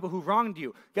complain about people who wronged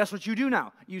you. Guess what you do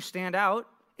now? You stand out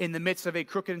in the midst of a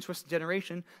crooked and twisted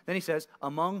generation. Then he says,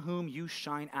 among whom you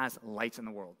shine as lights in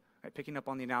the world. Right, picking up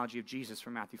on the analogy of Jesus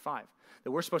from Matthew 5. That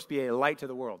we're supposed to be a light to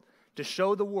the world. To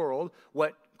show the world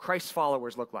what Christ's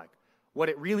followers look like. What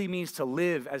it really means to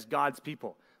live as God's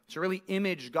people. To really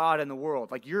image God in the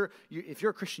world. Like if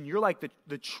you're a Christian, you're like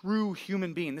the true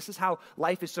human being. This is how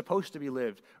life is supposed to be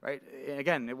lived, right? And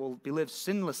again, it will be lived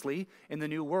sinlessly in the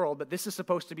new world, but this is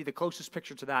supposed to be the closest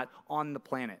picture to that on the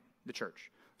planet, the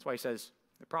church. That's why he says,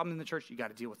 the problem in the church, you got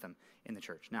to deal with them in the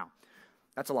church. Now,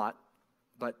 that's a lot,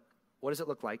 but what does it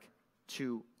look like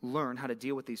to learn how to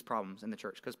deal with these problems in the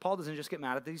church? Because Paul doesn't just get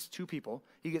mad at these two people,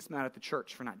 he gets mad at the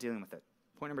church for not dealing with it.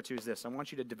 Point number 2 is this. I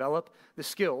want you to develop the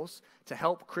skills to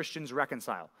help Christians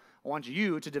reconcile. I want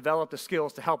you to develop the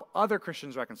skills to help other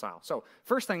Christians reconcile. So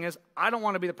first thing is, I don't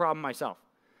want to be the problem myself.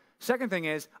 Second thing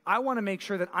is, I want to make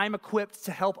sure that I'm equipped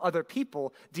to help other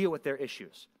people deal with their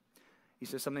issues. He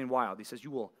says something wild. He says, you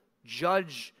will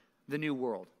judge the new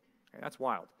world. Okay, that's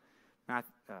wild.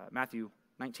 Matthew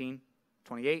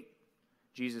 19:28,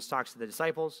 Jesus talks to the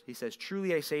disciples. He says,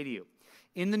 truly I say to you,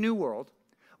 in the new world,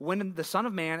 when the Son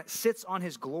of Man sits on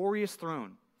his glorious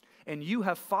throne, and you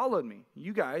have followed me,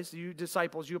 you guys, you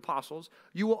disciples, you apostles,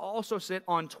 you will also sit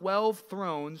on 12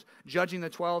 thrones judging the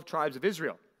 12 tribes of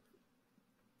Israel.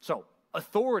 So,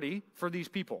 authority for these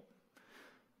people.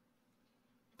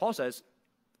 Paul says,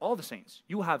 all the saints,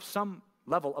 you will have some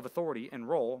level of authority and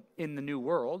role in the new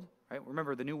world. Right?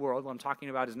 Remember, the new world, what I'm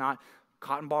talking about is not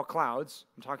cotton ball clouds.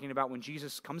 I'm talking about when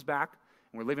Jesus comes back,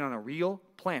 and we're living on a real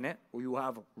planet where you will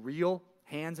have real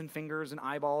hands and fingers and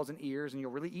eyeballs and ears, and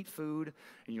you'll really eat food,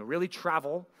 and you'll really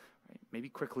travel, right? Maybe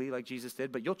quickly like Jesus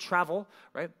did, but you'll travel,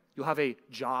 right? You'll have a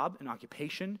job, an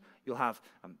occupation. You'll have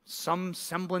some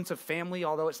semblance of family,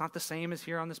 although it's not the same as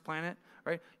here on this planet,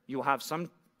 right? You'll have some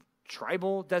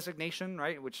tribal designation,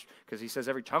 right? Which, because he says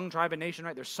every tongue, tribe, and nation,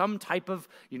 right? There's some type of,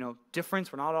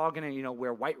 difference. We're not all going to,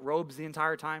 wear white robes the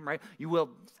entire time, right? You will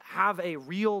have a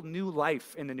real new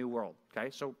life in the new world,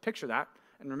 okay? So picture that.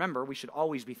 And remember, we should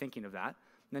always be thinking of that. And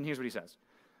then here's what he says.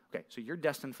 Okay, so you're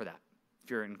destined for that. if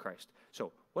you're in Christ.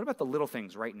 So what about the little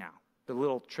things right now, the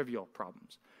little trivial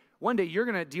problems? One day you're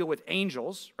going to deal with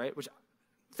angels, right? Which,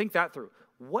 think that through.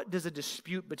 What does a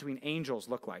dispute between angels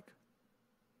look like?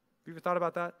 Have you ever thought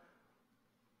about that?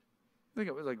 I think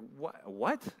it was like,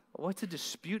 what? What's a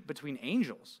dispute between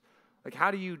angels? Like,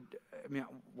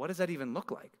 what does that even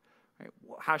look like? Right?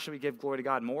 How should we give glory to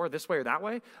God more, this way or that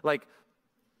way? Like,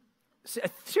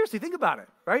 seriously, think about it,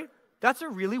 right? That's a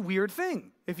really weird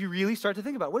thing if you really start to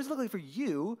think about it. What does it look like for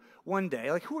you one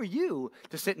day? Like, who are you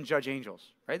to sit and judge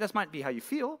angels, right? That might be how you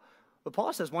feel, but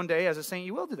Paul says one day as a saint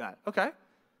you will do that. Okay,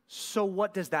 so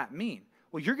what does that mean?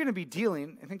 Well, you're going to be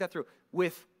dealing, and think that through,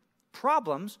 with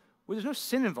problems where there's no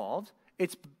sin involved.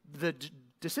 It's the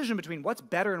decision between what's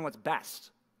better and what's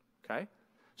best, okay?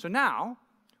 So now,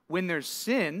 when there's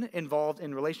sin involved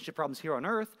in relationship problems here on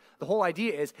earth, the whole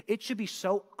idea is it should be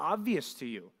so obvious to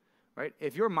you, right?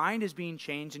 If your mind is being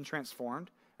changed and transformed,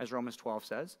 as Romans 12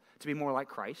 says, to be more like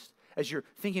Christ, as you're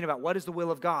thinking about what is the will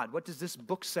of God, what does this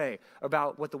book say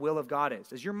about what the will of God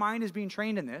is, as your mind is being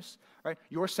trained in this, right,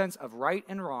 your sense of right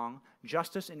and wrong,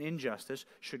 justice and injustice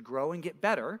should grow and get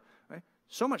better, right?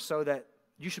 So much so that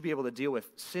you should be able to deal with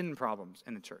sin problems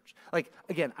in the church. Like,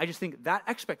 again, I just think that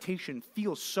expectation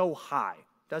feels so high,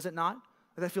 does it not?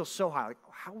 Like, that feels so high. Like,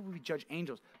 how would we judge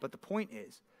angels? But the point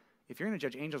is, if you're going to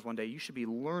judge angels one day, you should be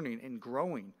learning and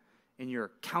growing in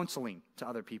your counseling to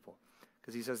other people.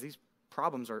 Because he says these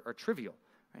problems are trivial,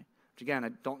 right? Which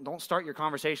again, don't start your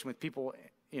conversation with people,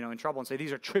 in trouble and say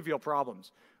these are trivial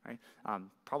problems, right?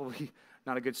 Probably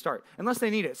not a good start. Unless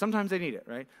they need it. Sometimes they need it,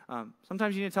 right?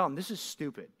 Sometimes you need to tell them, this is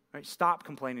stupid, right? Stop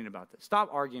complaining about this. Stop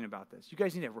arguing about this. You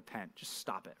guys need to repent. Just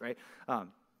stop it, right?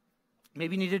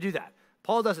 Maybe you need to do that.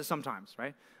 Paul does it sometimes,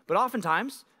 right? But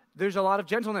oftentimes, there's a lot of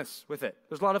gentleness with it.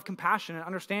 There's a lot of compassion and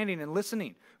understanding and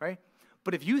listening, right?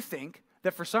 But if you think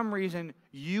that for some reason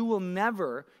you will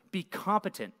never be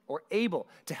competent or able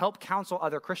to help counsel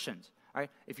other Christians, right?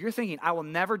 If you're thinking, I will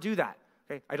never do that,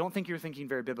 okay, I don't think you're thinking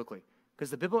very biblically. Because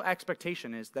the biblical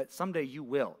expectation is that someday you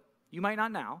will. You might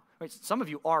not now, right? Some of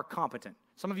you are competent.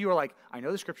 Some of you are like, I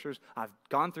know the scriptures, I've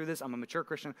gone through this, I'm a mature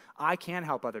Christian, I can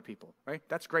help other people, right?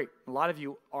 That's great. A lot of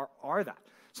you are that.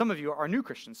 Some of you are new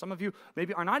Christians. Some of you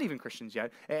maybe are not even Christians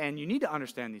yet, and you need to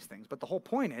understand these things. But the whole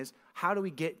point is, how do we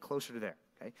get closer to there?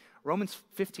 Okay? Romans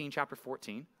 15, chapter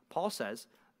 14, Paul says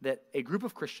that a group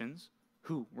of Christians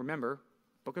who, remember,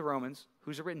 book of Romans,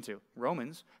 who's it written to?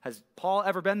 Romans. Has Paul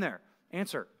ever been there?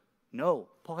 Answer, no.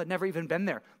 Paul had never even been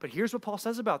there. But here's what Paul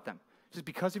says about them. He says,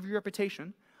 because of your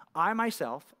reputation, I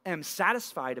myself am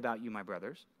satisfied about you, my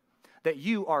brothers, that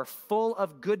you are full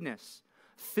of goodness,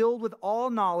 filled with all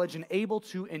knowledge and able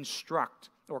to instruct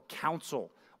or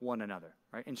counsel one another,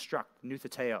 right? Instruct,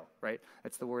 nutheteo, right?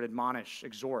 That's the word admonish,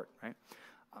 exhort, right?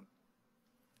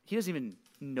 He doesn't even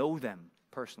know them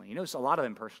personally. He knows a lot of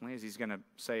them personally, as he's going to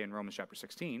say in Romans chapter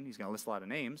 16. He's going to list a lot of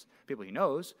names, people he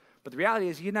knows. But the reality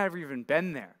is he's never even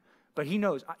been there. But he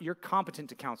knows you're competent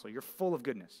to counsel. You're full of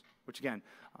goodness, which again,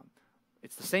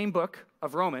 it's the same book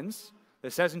of Romans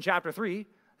that says in chapter 3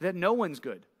 that no one's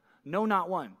good. No, not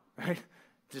one, right?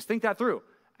 Just think that through.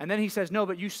 And then he says, no,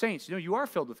 but you saints, you are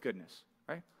filled with goodness,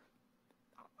 right?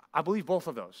 I believe both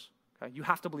of those. Okay? You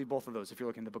have to believe both of those if you're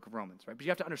looking at the book of Romans, right? But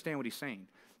you have to understand what he's saying.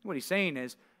 What he's saying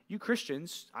is, you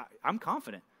Christians, I'm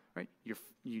confident, right?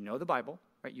 You know the Bible,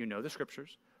 right? You know the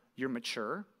scriptures. You're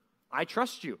mature. I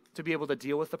trust you to be able to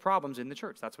deal with the problems in the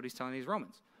church. That's what he's telling these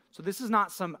Romans. So this is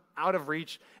not some out of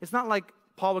reach. It's not like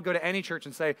Paul would go to any church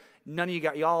and say, none of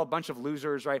y'all a bunch of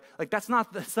losers, right? Like that's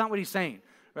not what he's saying,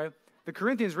 right? The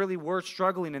Corinthians really were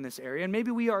struggling in this area, and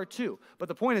maybe we are too. But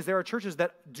the point is there are churches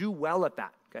that do well at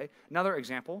that, okay? Another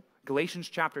example, Galatians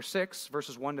chapter 6,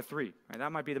 verses 1 to 3. Right?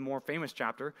 That might be the more famous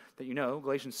chapter that you know,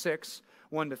 Galatians 6,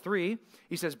 1 to 3.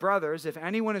 He says, brothers, if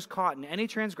anyone is caught in any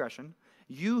transgression,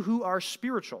 you who are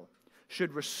spiritual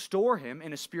should restore him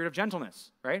in a spirit of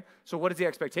gentleness, right? So what is the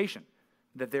expectation?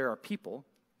 That there are people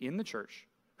in the church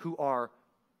who are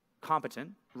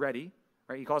competent, ready,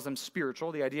 right? He calls them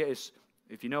spiritual. The idea is,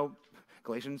 if you know,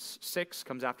 Galatians 6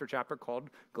 comes after a chapter called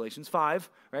Galatians 5,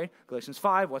 right? Galatians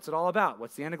 5, what's it all about?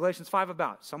 What's the end of Galatians 5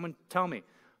 about? Someone tell me.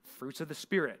 Fruits of the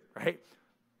Spirit, right?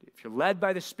 If you're led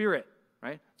by the Spirit,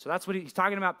 right? So that's what he's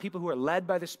talking about, people who are led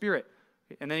by the Spirit.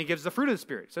 And then he gives the fruit of the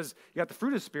Spirit. He says, you got the fruit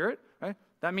of the Spirit, right?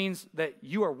 That means that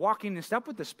you are walking in step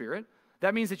with the Spirit.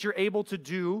 That means that you're able to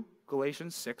do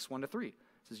Galatians 6, 1 to 3. It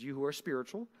says, you who are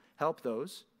spiritual, help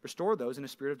those, restore those in a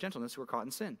spirit of gentleness who are caught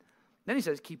in sin. Then he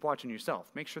says, keep watching yourself.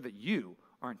 Make sure that you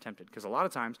aren't tempted. Because a lot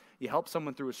of times, you help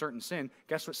someone through a certain sin,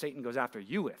 guess what Satan goes after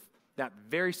you with? That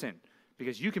very sin.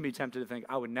 Because you can be tempted to think,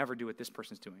 I would never do what this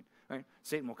person's doing. Right?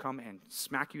 Satan will come and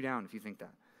smack you down if you think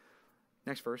that.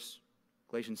 Next verse,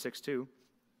 Galatians 6:2, it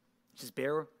says,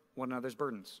 bear one another's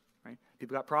burdens, right?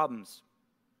 People got problems,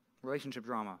 relationship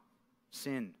drama,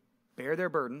 sin. Bear their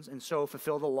burdens and so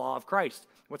fulfill the law of Christ.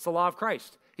 What's the law of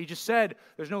Christ? He just said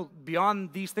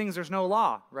beyond these things there's no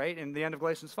law, right? In the end of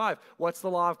Galatians 5. What's the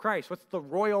law of Christ? What's the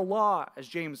royal law, as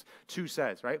James 2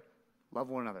 says, right? Love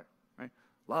one another, right?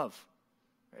 Love.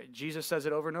 Right? Jesus says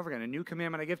it over and over again. A new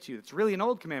commandment I give to you. It's really an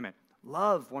old commandment.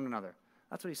 Love one another.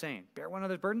 That's what he's saying. Bear one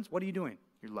another's burdens. What are you doing?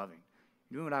 You're loving.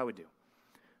 You're doing what I would do.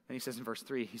 Then he says in verse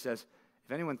 3, he says,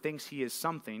 if anyone thinks he is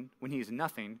something when he is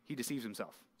nothing, he deceives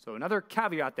himself. So another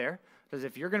caveat there is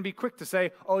if you're going to be quick to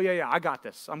say, oh, yeah, I got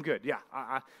this. I'm good. Yeah,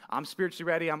 I'm spiritually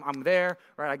ready. I'm there.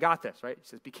 Right, I got this. Right? He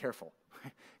says, be careful.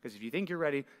 Because if you think you're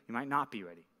ready, you might not be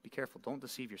ready. Be careful. Don't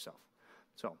deceive yourself.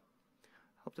 So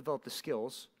help develop the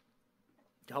skills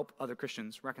to help other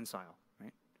Christians reconcile.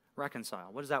 Right? Reconcile.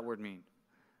 What does that word mean?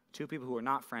 Two people who are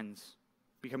not friends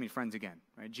becoming friends again.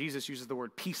 Right? Jesus uses the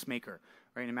word peacemaker,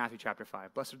 right, in Matthew chapter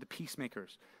 5. Blessed are the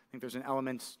peacemakers. I think there's an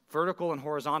element vertical and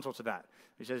horizontal to that.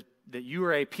 He says that you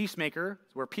are a peacemaker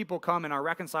where people come and are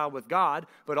reconciled with God,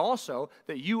 but also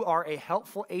that you are a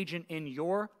helpful agent in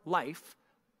your life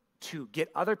to get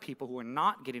other people who are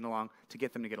not getting along to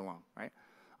get them to get along, right?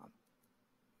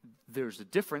 There's a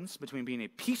difference between being a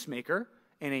peacemaker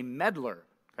and a meddler.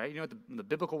 Right? You know what the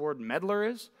biblical word meddler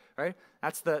is? Right?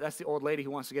 That's the old lady who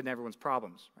wants to get in everyone's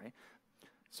problems. Right?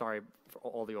 Sorry for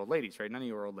all the old ladies. Right? None of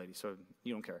you are old ladies, so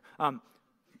you don't care.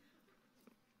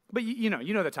 But you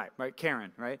know the type, right?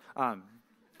 Karen, right?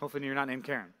 Hopefully you're not named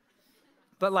Karen.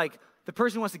 But like the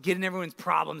person who wants to get in everyone's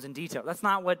problems in detail. That's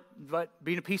not what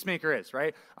being a peacemaker is,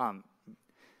 right?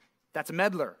 That's a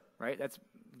meddler, right? That's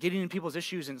getting in people's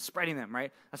issues and spreading them,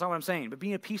 right? That's not what I'm saying. But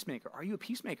being a peacemaker, are you a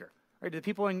peacemaker? Right? Do the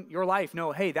people in your life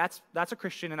know, hey, that's a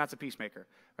Christian and that's a peacemaker,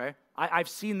 right? I've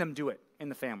seen them do it in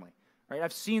the family, right?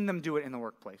 I've seen them do it in the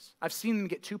workplace. I've seen them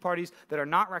get two parties that are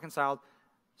not reconciled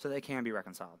so they can be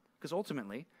reconciled. Because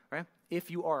ultimately, right, if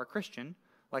you are a Christian,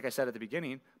 like I said at the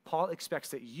beginning, Paul expects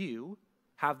that you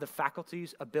have the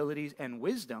faculties, abilities, and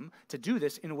wisdom to do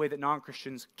this in a way that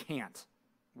non-Christians can't.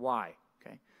 Why?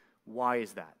 Okay? Why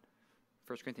is that?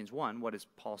 1 Corinthians 1, what does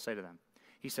Paul say to them?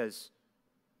 He says,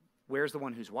 where's the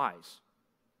one who's wise?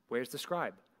 Where's the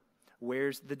scribe?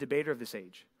 Where's the debater of this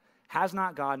age? Has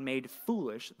not God made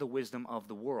foolish the wisdom of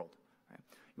the world? Right?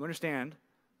 You understand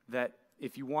that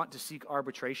if you want to seek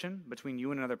arbitration between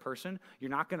you and another person,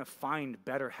 you're not going to find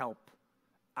better help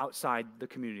outside the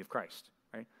community of Christ.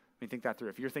 Right? I mean, think that through.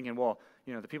 If you're thinking, well,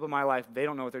 the people in my life, they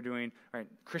don't know what they're doing. Right?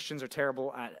 Christians are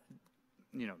terrible at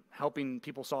helping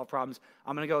people solve problems.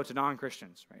 I'm going to go to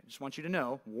non-Christians. Right? Just want you to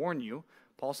know, warn you.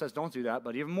 Paul says don't do that,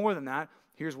 but even more than that,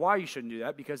 here's why you shouldn't do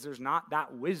that, because there's not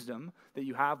that wisdom that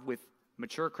you have with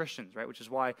mature Christians, right? Which is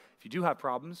why if you do have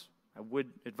problems, I would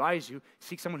advise you,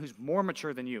 seek someone who's more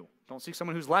mature than you. Don't seek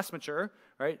someone who's less mature,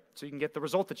 right? So you can get the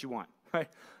result that you want, right?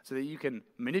 So that you can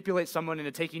manipulate someone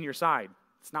into taking your side.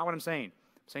 It's not what I'm saying.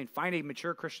 I'm saying find a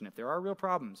mature Christian. If there are real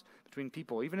problems between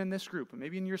people, even in this group, or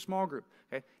maybe in your small group,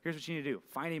 okay, here's what you need to do.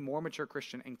 Find a more mature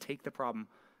Christian and take the problem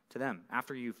to them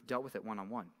after you've dealt with it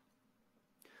one-on-one.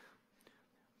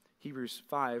 Hebrews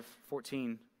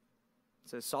 5:14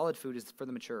 says, solid food is for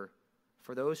the mature,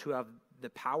 for those who have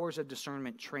the powers of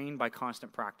discernment trained by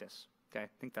constant practice. Okay,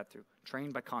 think that through.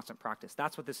 Trained by constant practice.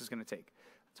 That's what this is going to take.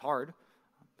 It's hard,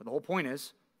 but the whole point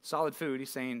is solid food. He's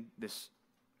saying this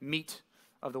meat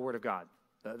of the Word of God,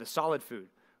 the solid food,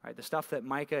 right? The stuff that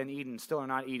Micah and Eden still are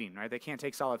not eating, right? They can't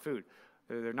take solid food.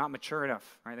 They're not mature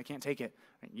enough, right? They can't take it.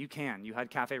 You can. You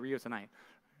had Cafe Rio tonight,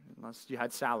 unless you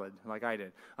had salad like I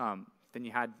did. Then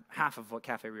you had half of what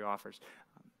Cafe Rio offers.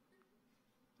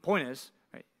 Point is,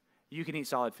 right, you can eat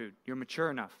solid food. You're mature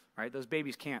enough, right? Those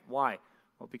babies can't. Why?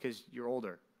 Well, because you're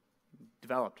older,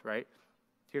 developed, right?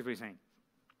 Here's what he's saying.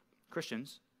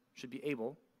 Christians should be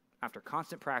able, after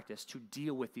constant practice, to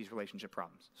deal with these relationship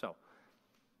problems. So,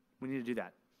 we need to do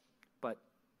that. But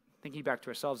thinking back to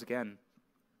ourselves again,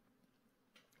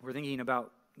 we're thinking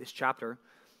about this chapter.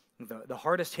 The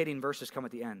hardest hitting verses come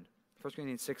at the end. 1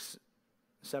 Corinthians 6,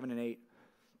 7, and 8.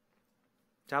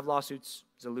 To have lawsuits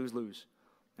is a lose-lose.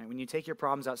 And when you take your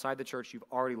problems outside the church, you've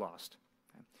already lost.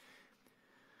 Okay?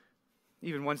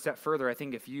 Even one step further, I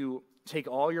think if you take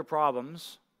all your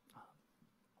problems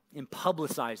and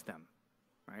publicize them,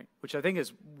 right, which I think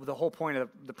is the whole point of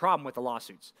the problem with the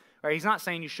lawsuits. Right? He's not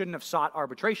saying you shouldn't have sought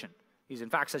arbitration. He in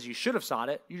fact says you should have sought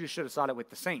it. You just should have sought it with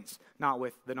the saints, not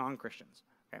with the non-Christians.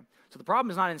 Okay? So the problem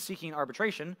is not in seeking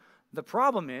arbitration. The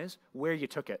problem is where you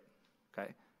took it.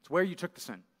 Okay? It's where you took the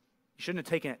sin. You shouldn't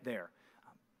have taken it there.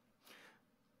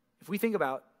 If we think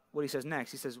about what he says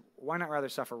next, he says, why not rather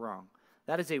suffer wrong?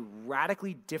 That is a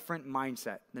radically different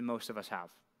mindset than most of us have.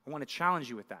 I want to challenge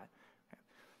you with that.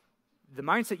 The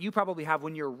mindset you probably have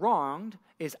when you're wronged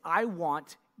is, I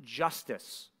want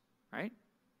justice, right?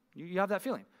 You have that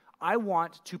feeling. I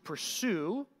want to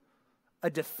pursue a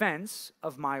defense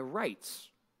of my rights,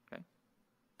 okay?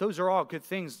 Those are all good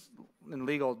things in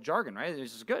legal jargon, right?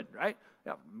 This is good, right?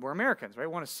 Yeah, we're Americans, right?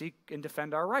 We want to seek and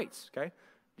defend our rights, okay?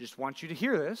 Just want you to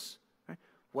hear this. Right?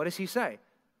 What does he say?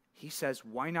 He says,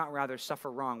 why not rather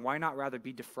suffer wrong? Why not rather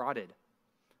be defrauded?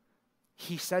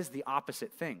 He says the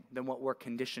opposite thing than what we're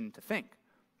conditioned to think.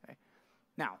 Okay?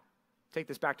 Now, take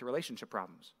this back to relationship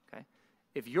problems. Okay?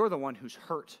 If you're the one who's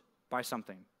hurt by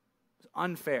something, it's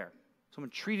unfair, someone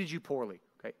treated you poorly,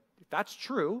 okay? If that's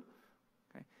true,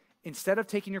 okay, instead of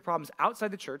taking your problems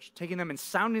outside the church, taking them and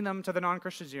sounding them to the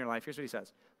non-Christians in your life, here's what he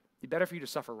says. It'd be better for you to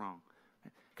suffer wrong.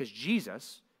 Because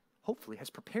Jesus, hopefully, has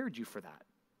prepared you for that.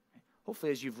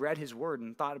 Hopefully, as you've read his word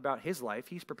and thought about his life,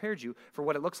 he's prepared you for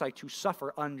what it looks like to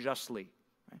suffer unjustly.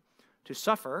 Right? To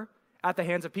suffer at the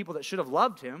hands of people that should have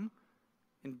loved him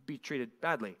and be treated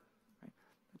badly. Right?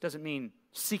 It doesn't mean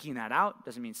seeking that out. It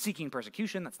doesn't mean seeking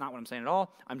persecution. That's not what I'm saying at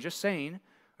all. I'm just saying,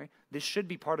 right, this should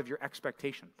be part of your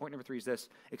expectation. Point number 3 is this.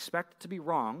 Expect to be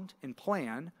wronged and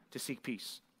plan to seek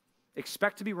peace.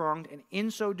 Expect to be wronged, and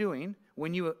in so doing,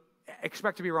 when you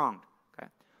expect to be wronged,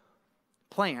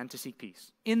 plan to seek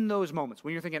peace. In those moments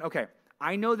when you're thinking, okay,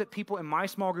 I know that people in my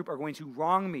small group are going to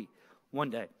wrong me one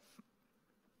day.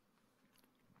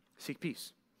 Seek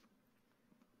peace.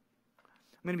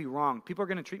 I'm going to be wronged. People are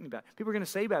going to treat me bad. People are going to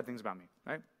say bad things about me,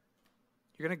 right?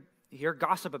 You're going to hear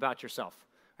gossip about yourself,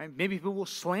 right? Maybe people will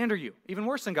slander you, even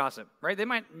worse than gossip, right? They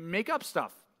might make up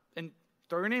stuff and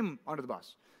throw your name under the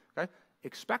bus, okay?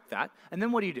 Expect that. And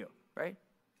then what do? Right?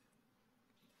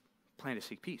 Plan to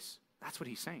seek peace. That's what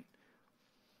he's saying.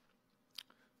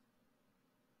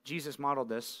 Jesus modeled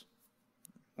this.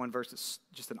 One verse that's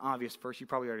just an obvious verse. You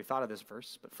probably already thought of this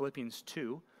verse, but Philippians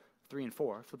 2, 3 and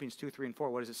 4. Philippians 2, 3 and 4,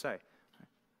 what does it say?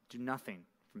 Do nothing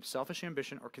from selfish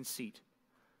ambition or conceit,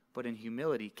 but in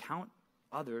humility count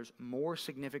others more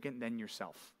significant than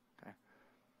yourself. Okay?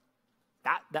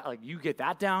 That like you get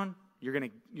that down, you're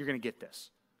gonna get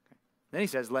this. Okay? Then he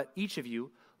says, let each of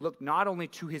you look not only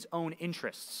to his own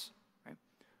interests. Right?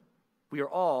 We are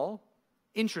all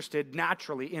interested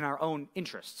naturally in our own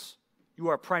interests. You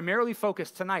are primarily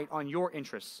focused tonight on your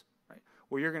interests, right?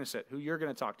 Where you're going to sit, who you're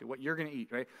going to talk to, what you're going to eat,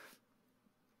 right?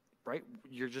 Right?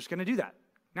 You're just going to do that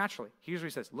naturally. Here's what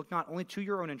he says. Look not only to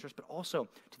your own interests, but also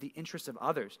to the interests of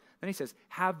others. Then he says,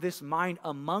 have this mind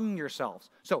among yourselves.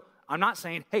 So I'm not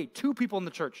saying, hey, 2 people in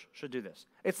the church should do this.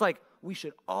 It's like we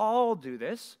should all do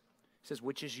this. He says,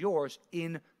 which is yours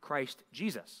in Christ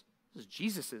Jesus. This is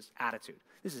Jesus' attitude.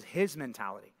 This is his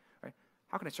mentality.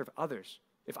 How can I serve others?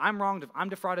 If I'm wronged, if I'm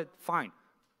defrauded, fine.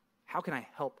 How can I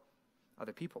help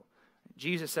other people?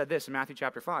 Jesus said this in Matthew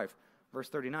chapter 5, verse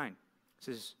 39. It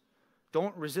says,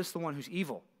 don't resist the one who's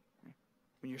evil.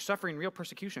 When you're suffering real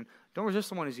persecution, don't resist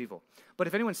the one who's evil. But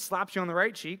if anyone slaps you on the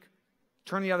right cheek,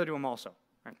 turn the other to him also.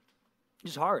 Right?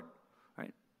 It's hard.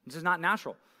 Right? This is not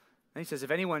natural. And he says,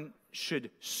 if anyone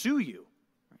should sue you,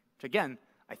 right? Which again,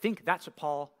 I think that's what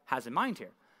Paul has in mind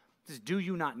here. He says, do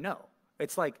you not know?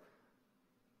 It's like,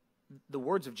 the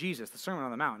words of Jesus, the Sermon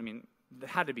on the Mount, I mean, that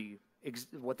had to be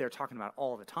what they're talking about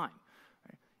all the time.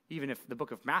 Right? Even if the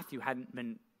book of Matthew hadn't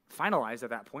been finalized at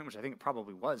that point, which I think it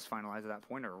probably was finalized at that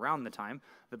point or around the time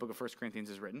the book of 1 Corinthians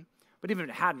is written. But even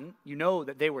if it hadn't, you know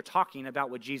that they were talking about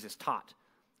what Jesus taught.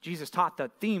 Jesus taught the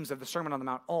themes of the Sermon on the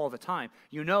Mount all the time.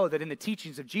 You know that in the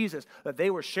teachings of Jesus that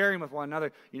they were sharing with one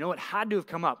another, you know it had to have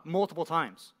come up multiple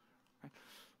times. Right?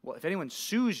 Well, if anyone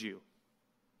sues you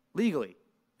legally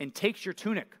and takes your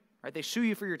tunic, right? They sue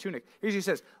you for your tunic. Here's what he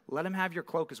says, let him have your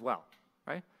cloak as well,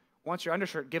 right? Wants your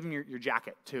undershirt, give him your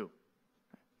jacket too.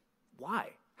 Why?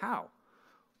 How?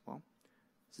 Well,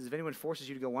 it says, if anyone forces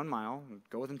you to go 1 mile,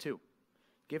 go with him 2.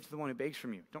 Give to the one who begs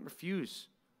from you. Don't refuse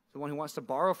the one who wants to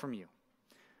borrow from you.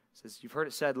 It says, you've heard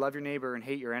it said, love your neighbor and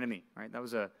hate your enemy, right? That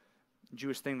was a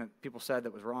Jewish thing that people said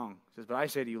that was wrong. It says, but I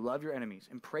say to you, love your enemies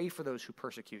and pray for those who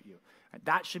persecute you. Right?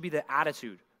 That should be the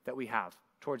attitude that we have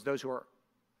towards those who are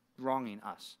wronging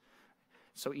us.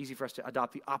 It's so easy for us to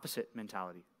adopt the opposite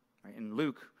mentality. Right? In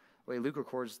Luke, the way Luke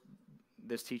records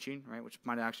this teaching, right, which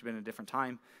might have actually been a different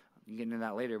time, you can get into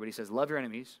that later, but he says, love your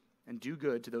enemies and do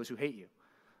good to those who hate you.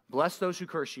 Bless those who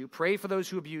curse you. Pray for those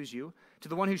who abuse you. To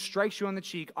the one who strikes you on the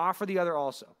cheek, offer the other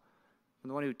also. And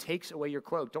the one who takes away your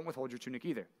cloak, don't withhold your tunic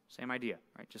either. Same idea,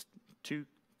 right? Just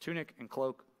tunic and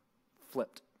cloak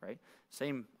flipped, right?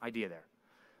 Same idea there.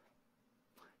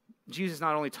 Jesus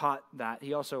not only taught that,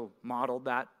 he also modeled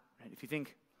that. If you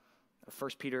think of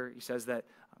 1 Peter, he says that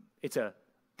It's a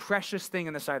precious thing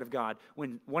in the sight of God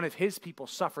when one of his people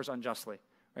suffers unjustly.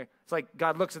 Right? It's like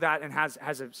God looks at that and has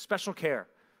a special care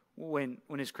when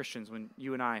as Christians, when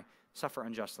you and I suffer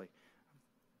unjustly.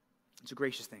 It's a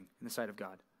gracious thing in the sight of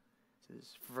God. It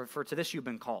says, for to this you've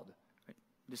been called. Right?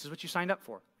 This is what you signed up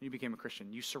for when you became a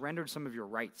Christian. You surrendered some of your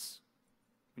rights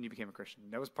when you became a Christian.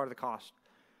 That was part of the cost.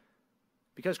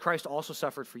 Because Christ also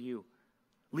suffered for you,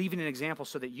 leaving an example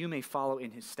so that you may follow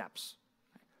in his steps.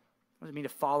 What does it mean to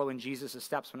follow in Jesus'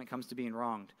 steps when it comes to being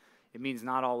wronged? It means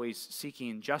not always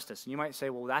seeking justice. And you might say,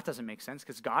 well, that doesn't make sense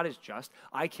because God is just.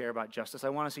 I care about justice. I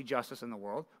want to see justice in the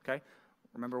world. Okay?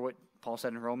 Remember what Paul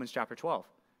said in Romans chapter 12.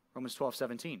 Romans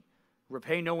 12:17.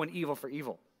 Repay no one evil for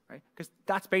evil. Right? Because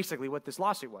that's basically what this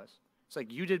lawsuit was. It's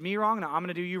like, you did me wrong, now I'm going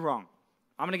to do you wrong.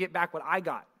 I'm going to get back what I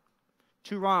got.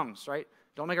 Two wrongs, right?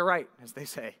 Don't make it right, as they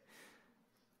say.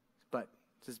 But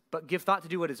it says, but give thought to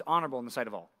do what is honorable in the sight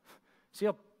of all. See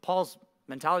how Paul's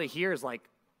mentality here is like,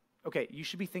 okay, you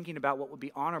should be thinking about what would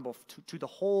be honorable to the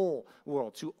whole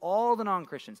world, to all the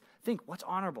non-Christians. Think, what's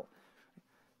honorable?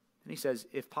 And he says,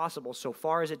 if possible, so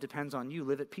far as it depends on you,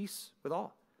 live at peace with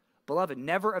all. Beloved,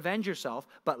 never avenge yourself,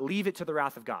 but leave it to the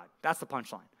wrath of God. That's the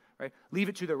punchline, right? Leave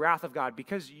it to the wrath of God,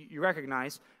 because you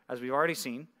recognize, as we've already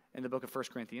seen in the book of 1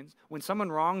 Corinthians, when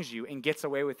someone wrongs you and gets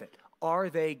away with it, are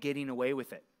they getting away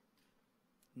with it?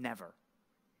 Never.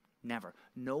 Never.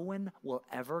 No one will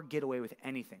ever get away with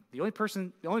anything. The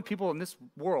only people in this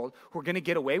world who are going to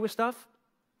get away with stuff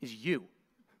is you.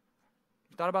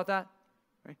 You thought about that?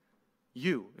 Right?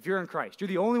 You, if you're in Christ, you're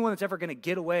the only one that's ever going to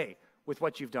get away with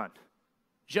what you've done.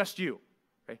 Just you.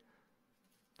 Right?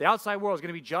 The outside world is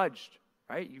going to be judged.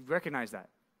 Right? You recognize that.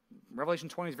 Revelation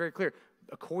 20 is very clear.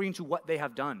 According to what they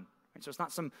have done. Right? So it's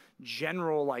not some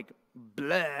general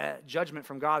bleh judgment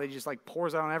from God that he just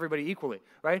pours out on everybody equally,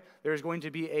 right? There's going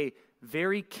to be a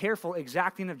very careful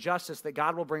exacting of justice that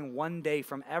God will bring one day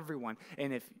from everyone.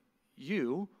 And if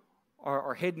you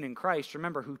are hidden in Christ,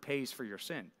 remember who pays for your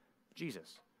sin.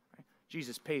 Jesus. Right?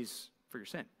 Jesus pays for your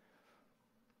sin.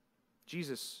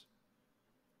 Jesus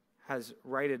has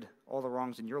righted all the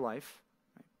wrongs in your life.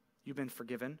 Right? You've been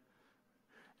forgiven.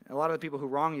 A lot of the people who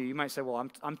wrong you, you might say, well,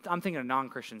 I'm thinking of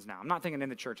non-Christians now. I'm not thinking in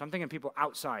the church. I'm thinking of people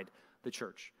outside the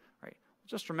church, right?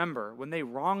 Just remember, when they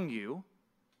wrong you,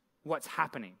 what's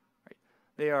happening, right?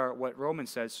 They are, what Romans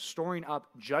says, storing up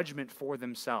judgment for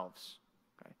themselves,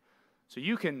 okay? So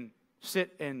you can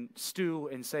sit and stew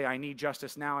and say, I need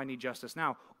justice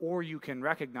now, or you can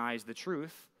recognize the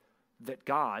truth that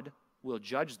God will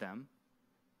judge them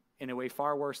in a way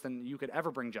far worse than you could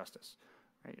ever bring justice.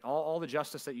 Right? All the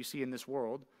justice that you see in this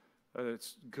world, whether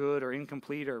it's good or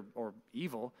incomplete or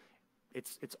evil,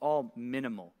 it's all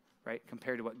minimal, right,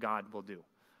 compared to what God will do.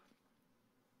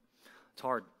 It's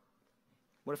hard.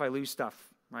 What if I lose stuff,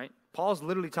 right? Paul's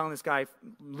literally telling this guy,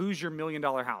 lose your $1 million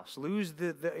house, lose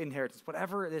the inheritance,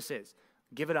 whatever this is,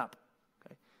 give it up.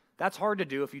 Okay? That's hard to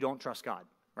do if you don't trust God,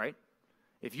 right?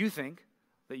 If you think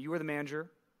that you are the manager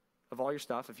of all your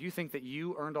stuff, if you think that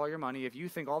you earned all your money, if you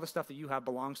think all the stuff that you have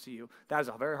belongs to you, that is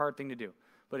a very hard thing to do.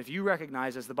 But if you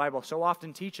recognize, as the Bible so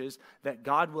often teaches, that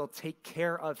God will take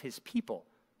care of his people,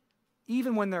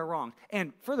 even when they're wrong.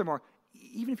 And furthermore,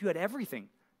 even if you had everything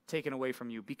taken away from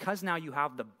you, because now you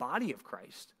have the body of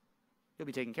Christ, you'll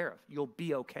be taken care of. You'll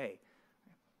be okay.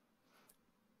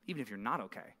 Even if you're not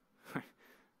okay.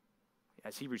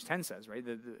 As Hebrews 10 says, right,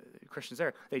 the Christians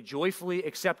there, they joyfully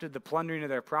accepted the plundering of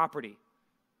their property,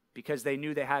 because they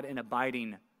knew they had an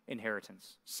abiding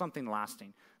inheritance, something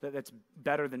lasting, that's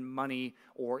better than money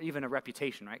or even a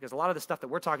reputation, right? Because a lot of the stuff that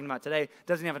we're talking about today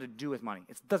doesn't have to do with money.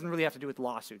 It doesn't really have to do with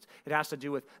lawsuits. It has to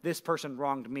do with, this person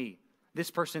wronged me.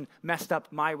 This person messed up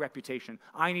my reputation.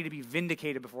 I need to be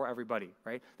vindicated before everybody,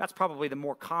 right? That's probably the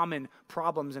more common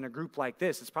problems in a group like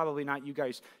this. It's probably not you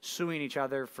guys suing each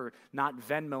other for not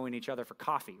Venmoing each other for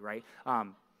coffee, right?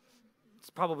 It's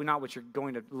probably not what you're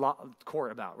going to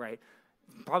court about, right?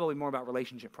 Probably more about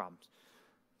relationship problems.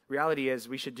 The reality is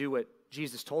we should do what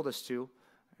Jesus told us to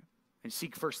and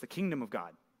seek first the kingdom of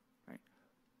God. Right?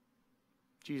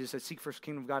 Jesus said, seek first the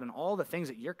kingdom of God, and all the things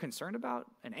that you're concerned about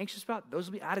and anxious about, those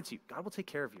will be added to you. God will take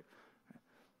care of you. Right?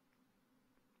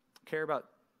 Care about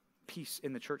peace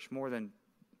in the church more than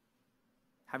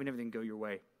having everything go your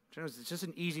way. It's just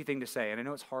an easy thing to say, and I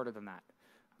know it's harder than that.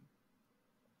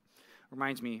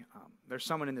 Reminds me, there's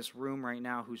someone in this room right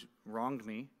now who's wronged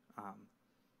me,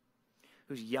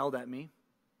 who's yelled at me,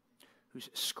 who's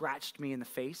scratched me in the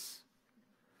face,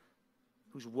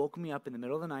 who's woke me up in the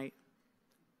middle of the night,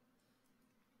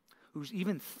 who's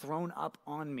even thrown up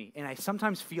on me. And I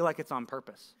sometimes feel like it's on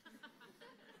purpose.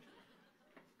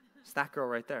 It's that girl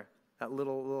right there, that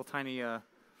little tiny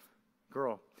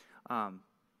girl.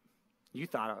 You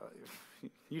thought,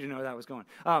 you didn't know where that was going.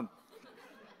 That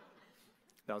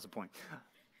was the point.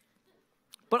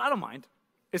 But I don't mind.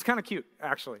 It's kind of cute,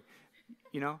 actually.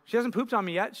 You know, she hasn't pooped on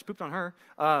me yet. She pooped on her.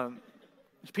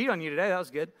 She peed on you today. That was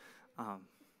good.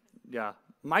 Yeah.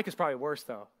 Mike is probably worse,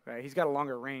 though, right? He's got a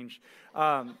longer range.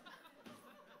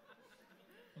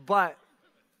 But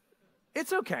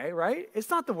it's okay, right? It's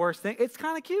not the worst thing. It's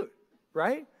kind of cute,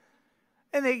 right?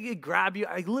 And they grab you.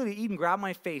 I literally even grabbed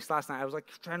my face last night. I was like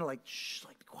trying to shh,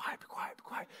 be quiet, be quiet, be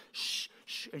quiet. Shh,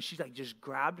 shh. And she just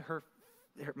grabbed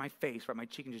my face, right, my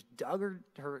cheek, and just dug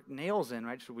her nails in,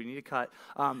 right? So we need to cut.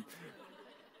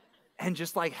 And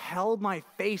just held my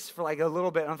face for a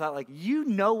little bit. And I thought you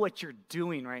know what you're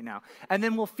doing right now. And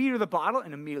then we'll feed her the bottle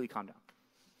and immediately calm down.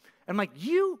 And I'm like,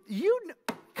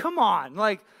 come on.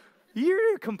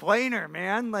 You're a complainer,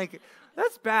 man.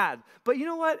 That's bad. But you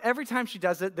know what? Every time she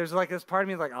does it, there's this part of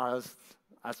me oh,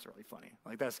 that's really funny.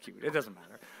 That's cute. It doesn't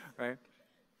matter, right?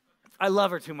 I love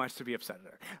her too much to be upset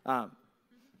at her.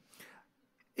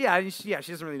 She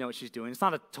doesn't really know what she's doing. It's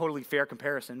not a totally fair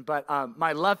comparison, but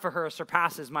my love for her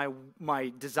surpasses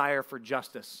my desire for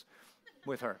justice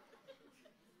with her.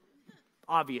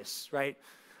 Obvious, right?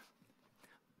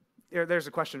 There's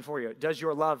a question for you. Does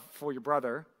your love for your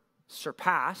brother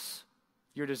surpass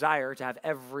your desire to have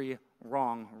every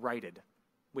wrong righted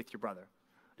with your brother?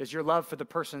 Does your love for the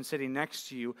person sitting next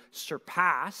to you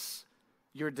surpass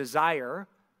your desire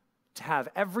to have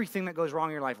everything that goes wrong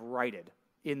in your life righted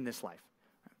in this life?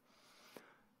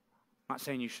 I'm not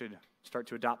saying you should start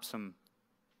to adopt some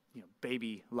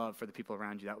baby love for the people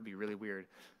around you. That would be really weird.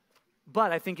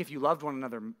 But I think if you loved one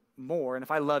another more, and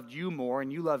if I loved you more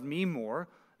and you loved me more,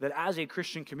 that as a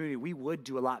Christian community, we would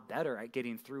do a lot better at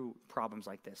getting through problems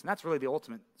like this. And that's really the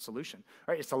ultimate solution,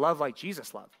 right? It's to love like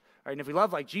Jesus loved, right? And if we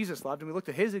love like Jesus loved and we looked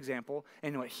at his example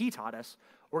and what he taught us,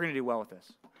 we're going to do well with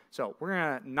this. So we're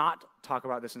going to not talk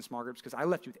about this in small groups because I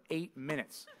left you with 8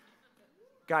 minutes.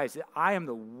 Guys, I am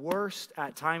the worst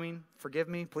at timing. Forgive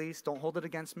me, please. Don't hold it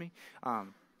against me.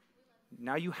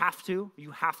 Now you have to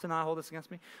not hold this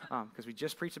against me because we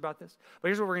just preached about this. But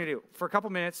here's what we're going to do. For a couple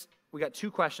minutes, we got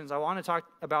 2 questions. I want to talk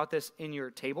about this in your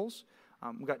tables.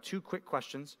 We've got 2 quick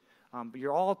questions. But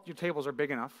your tables are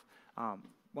big enough. I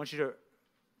want you to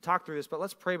talk through this, but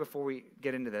let's pray before we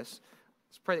get into this.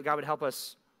 Let's pray that God would help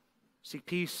us seek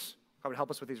peace. God would help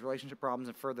us with these relationship problems,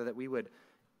 and further that we would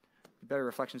be better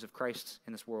reflections of Christ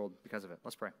in this world because of it.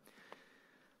 Let's pray.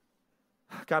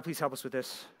 God, please help us with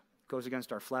this. Goes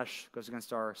against our flesh, goes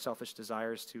against our selfish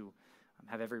desires to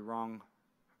have every wrong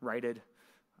righted,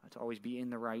 to always be in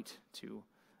the right, to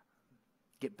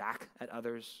get back at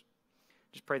others.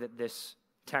 Just pray that this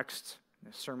text,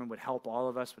 this sermon would help all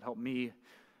of us, would help me,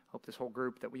 help this whole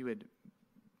group, that we would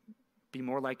be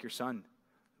more like your son,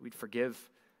 that we'd forgive,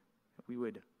 that we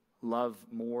would love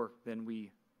more than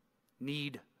we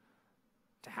need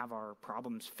to have our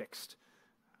problems fixed.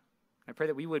 I pray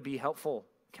that we would be helpful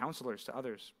counselors to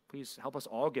others. Please help us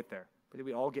all get there. Pray that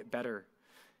we all get better,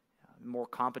 more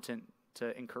competent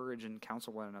to encourage and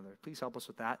counsel one another. Please help us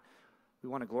with that. We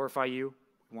want to glorify you.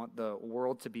 We want the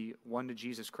world to be one to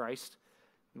Jesus Christ.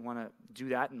 We want to do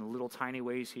that in the little tiny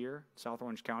ways here in South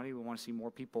Orange County. We want to see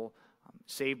more people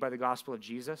saved by the gospel of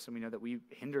Jesus, and we know that we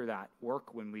hinder that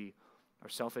work when we are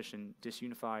selfish and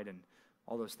disunified and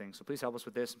all those things. So please help us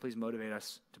with this, and please motivate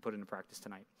us to put it into practice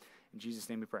tonight. In Jesus'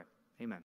 name we pray. Amen.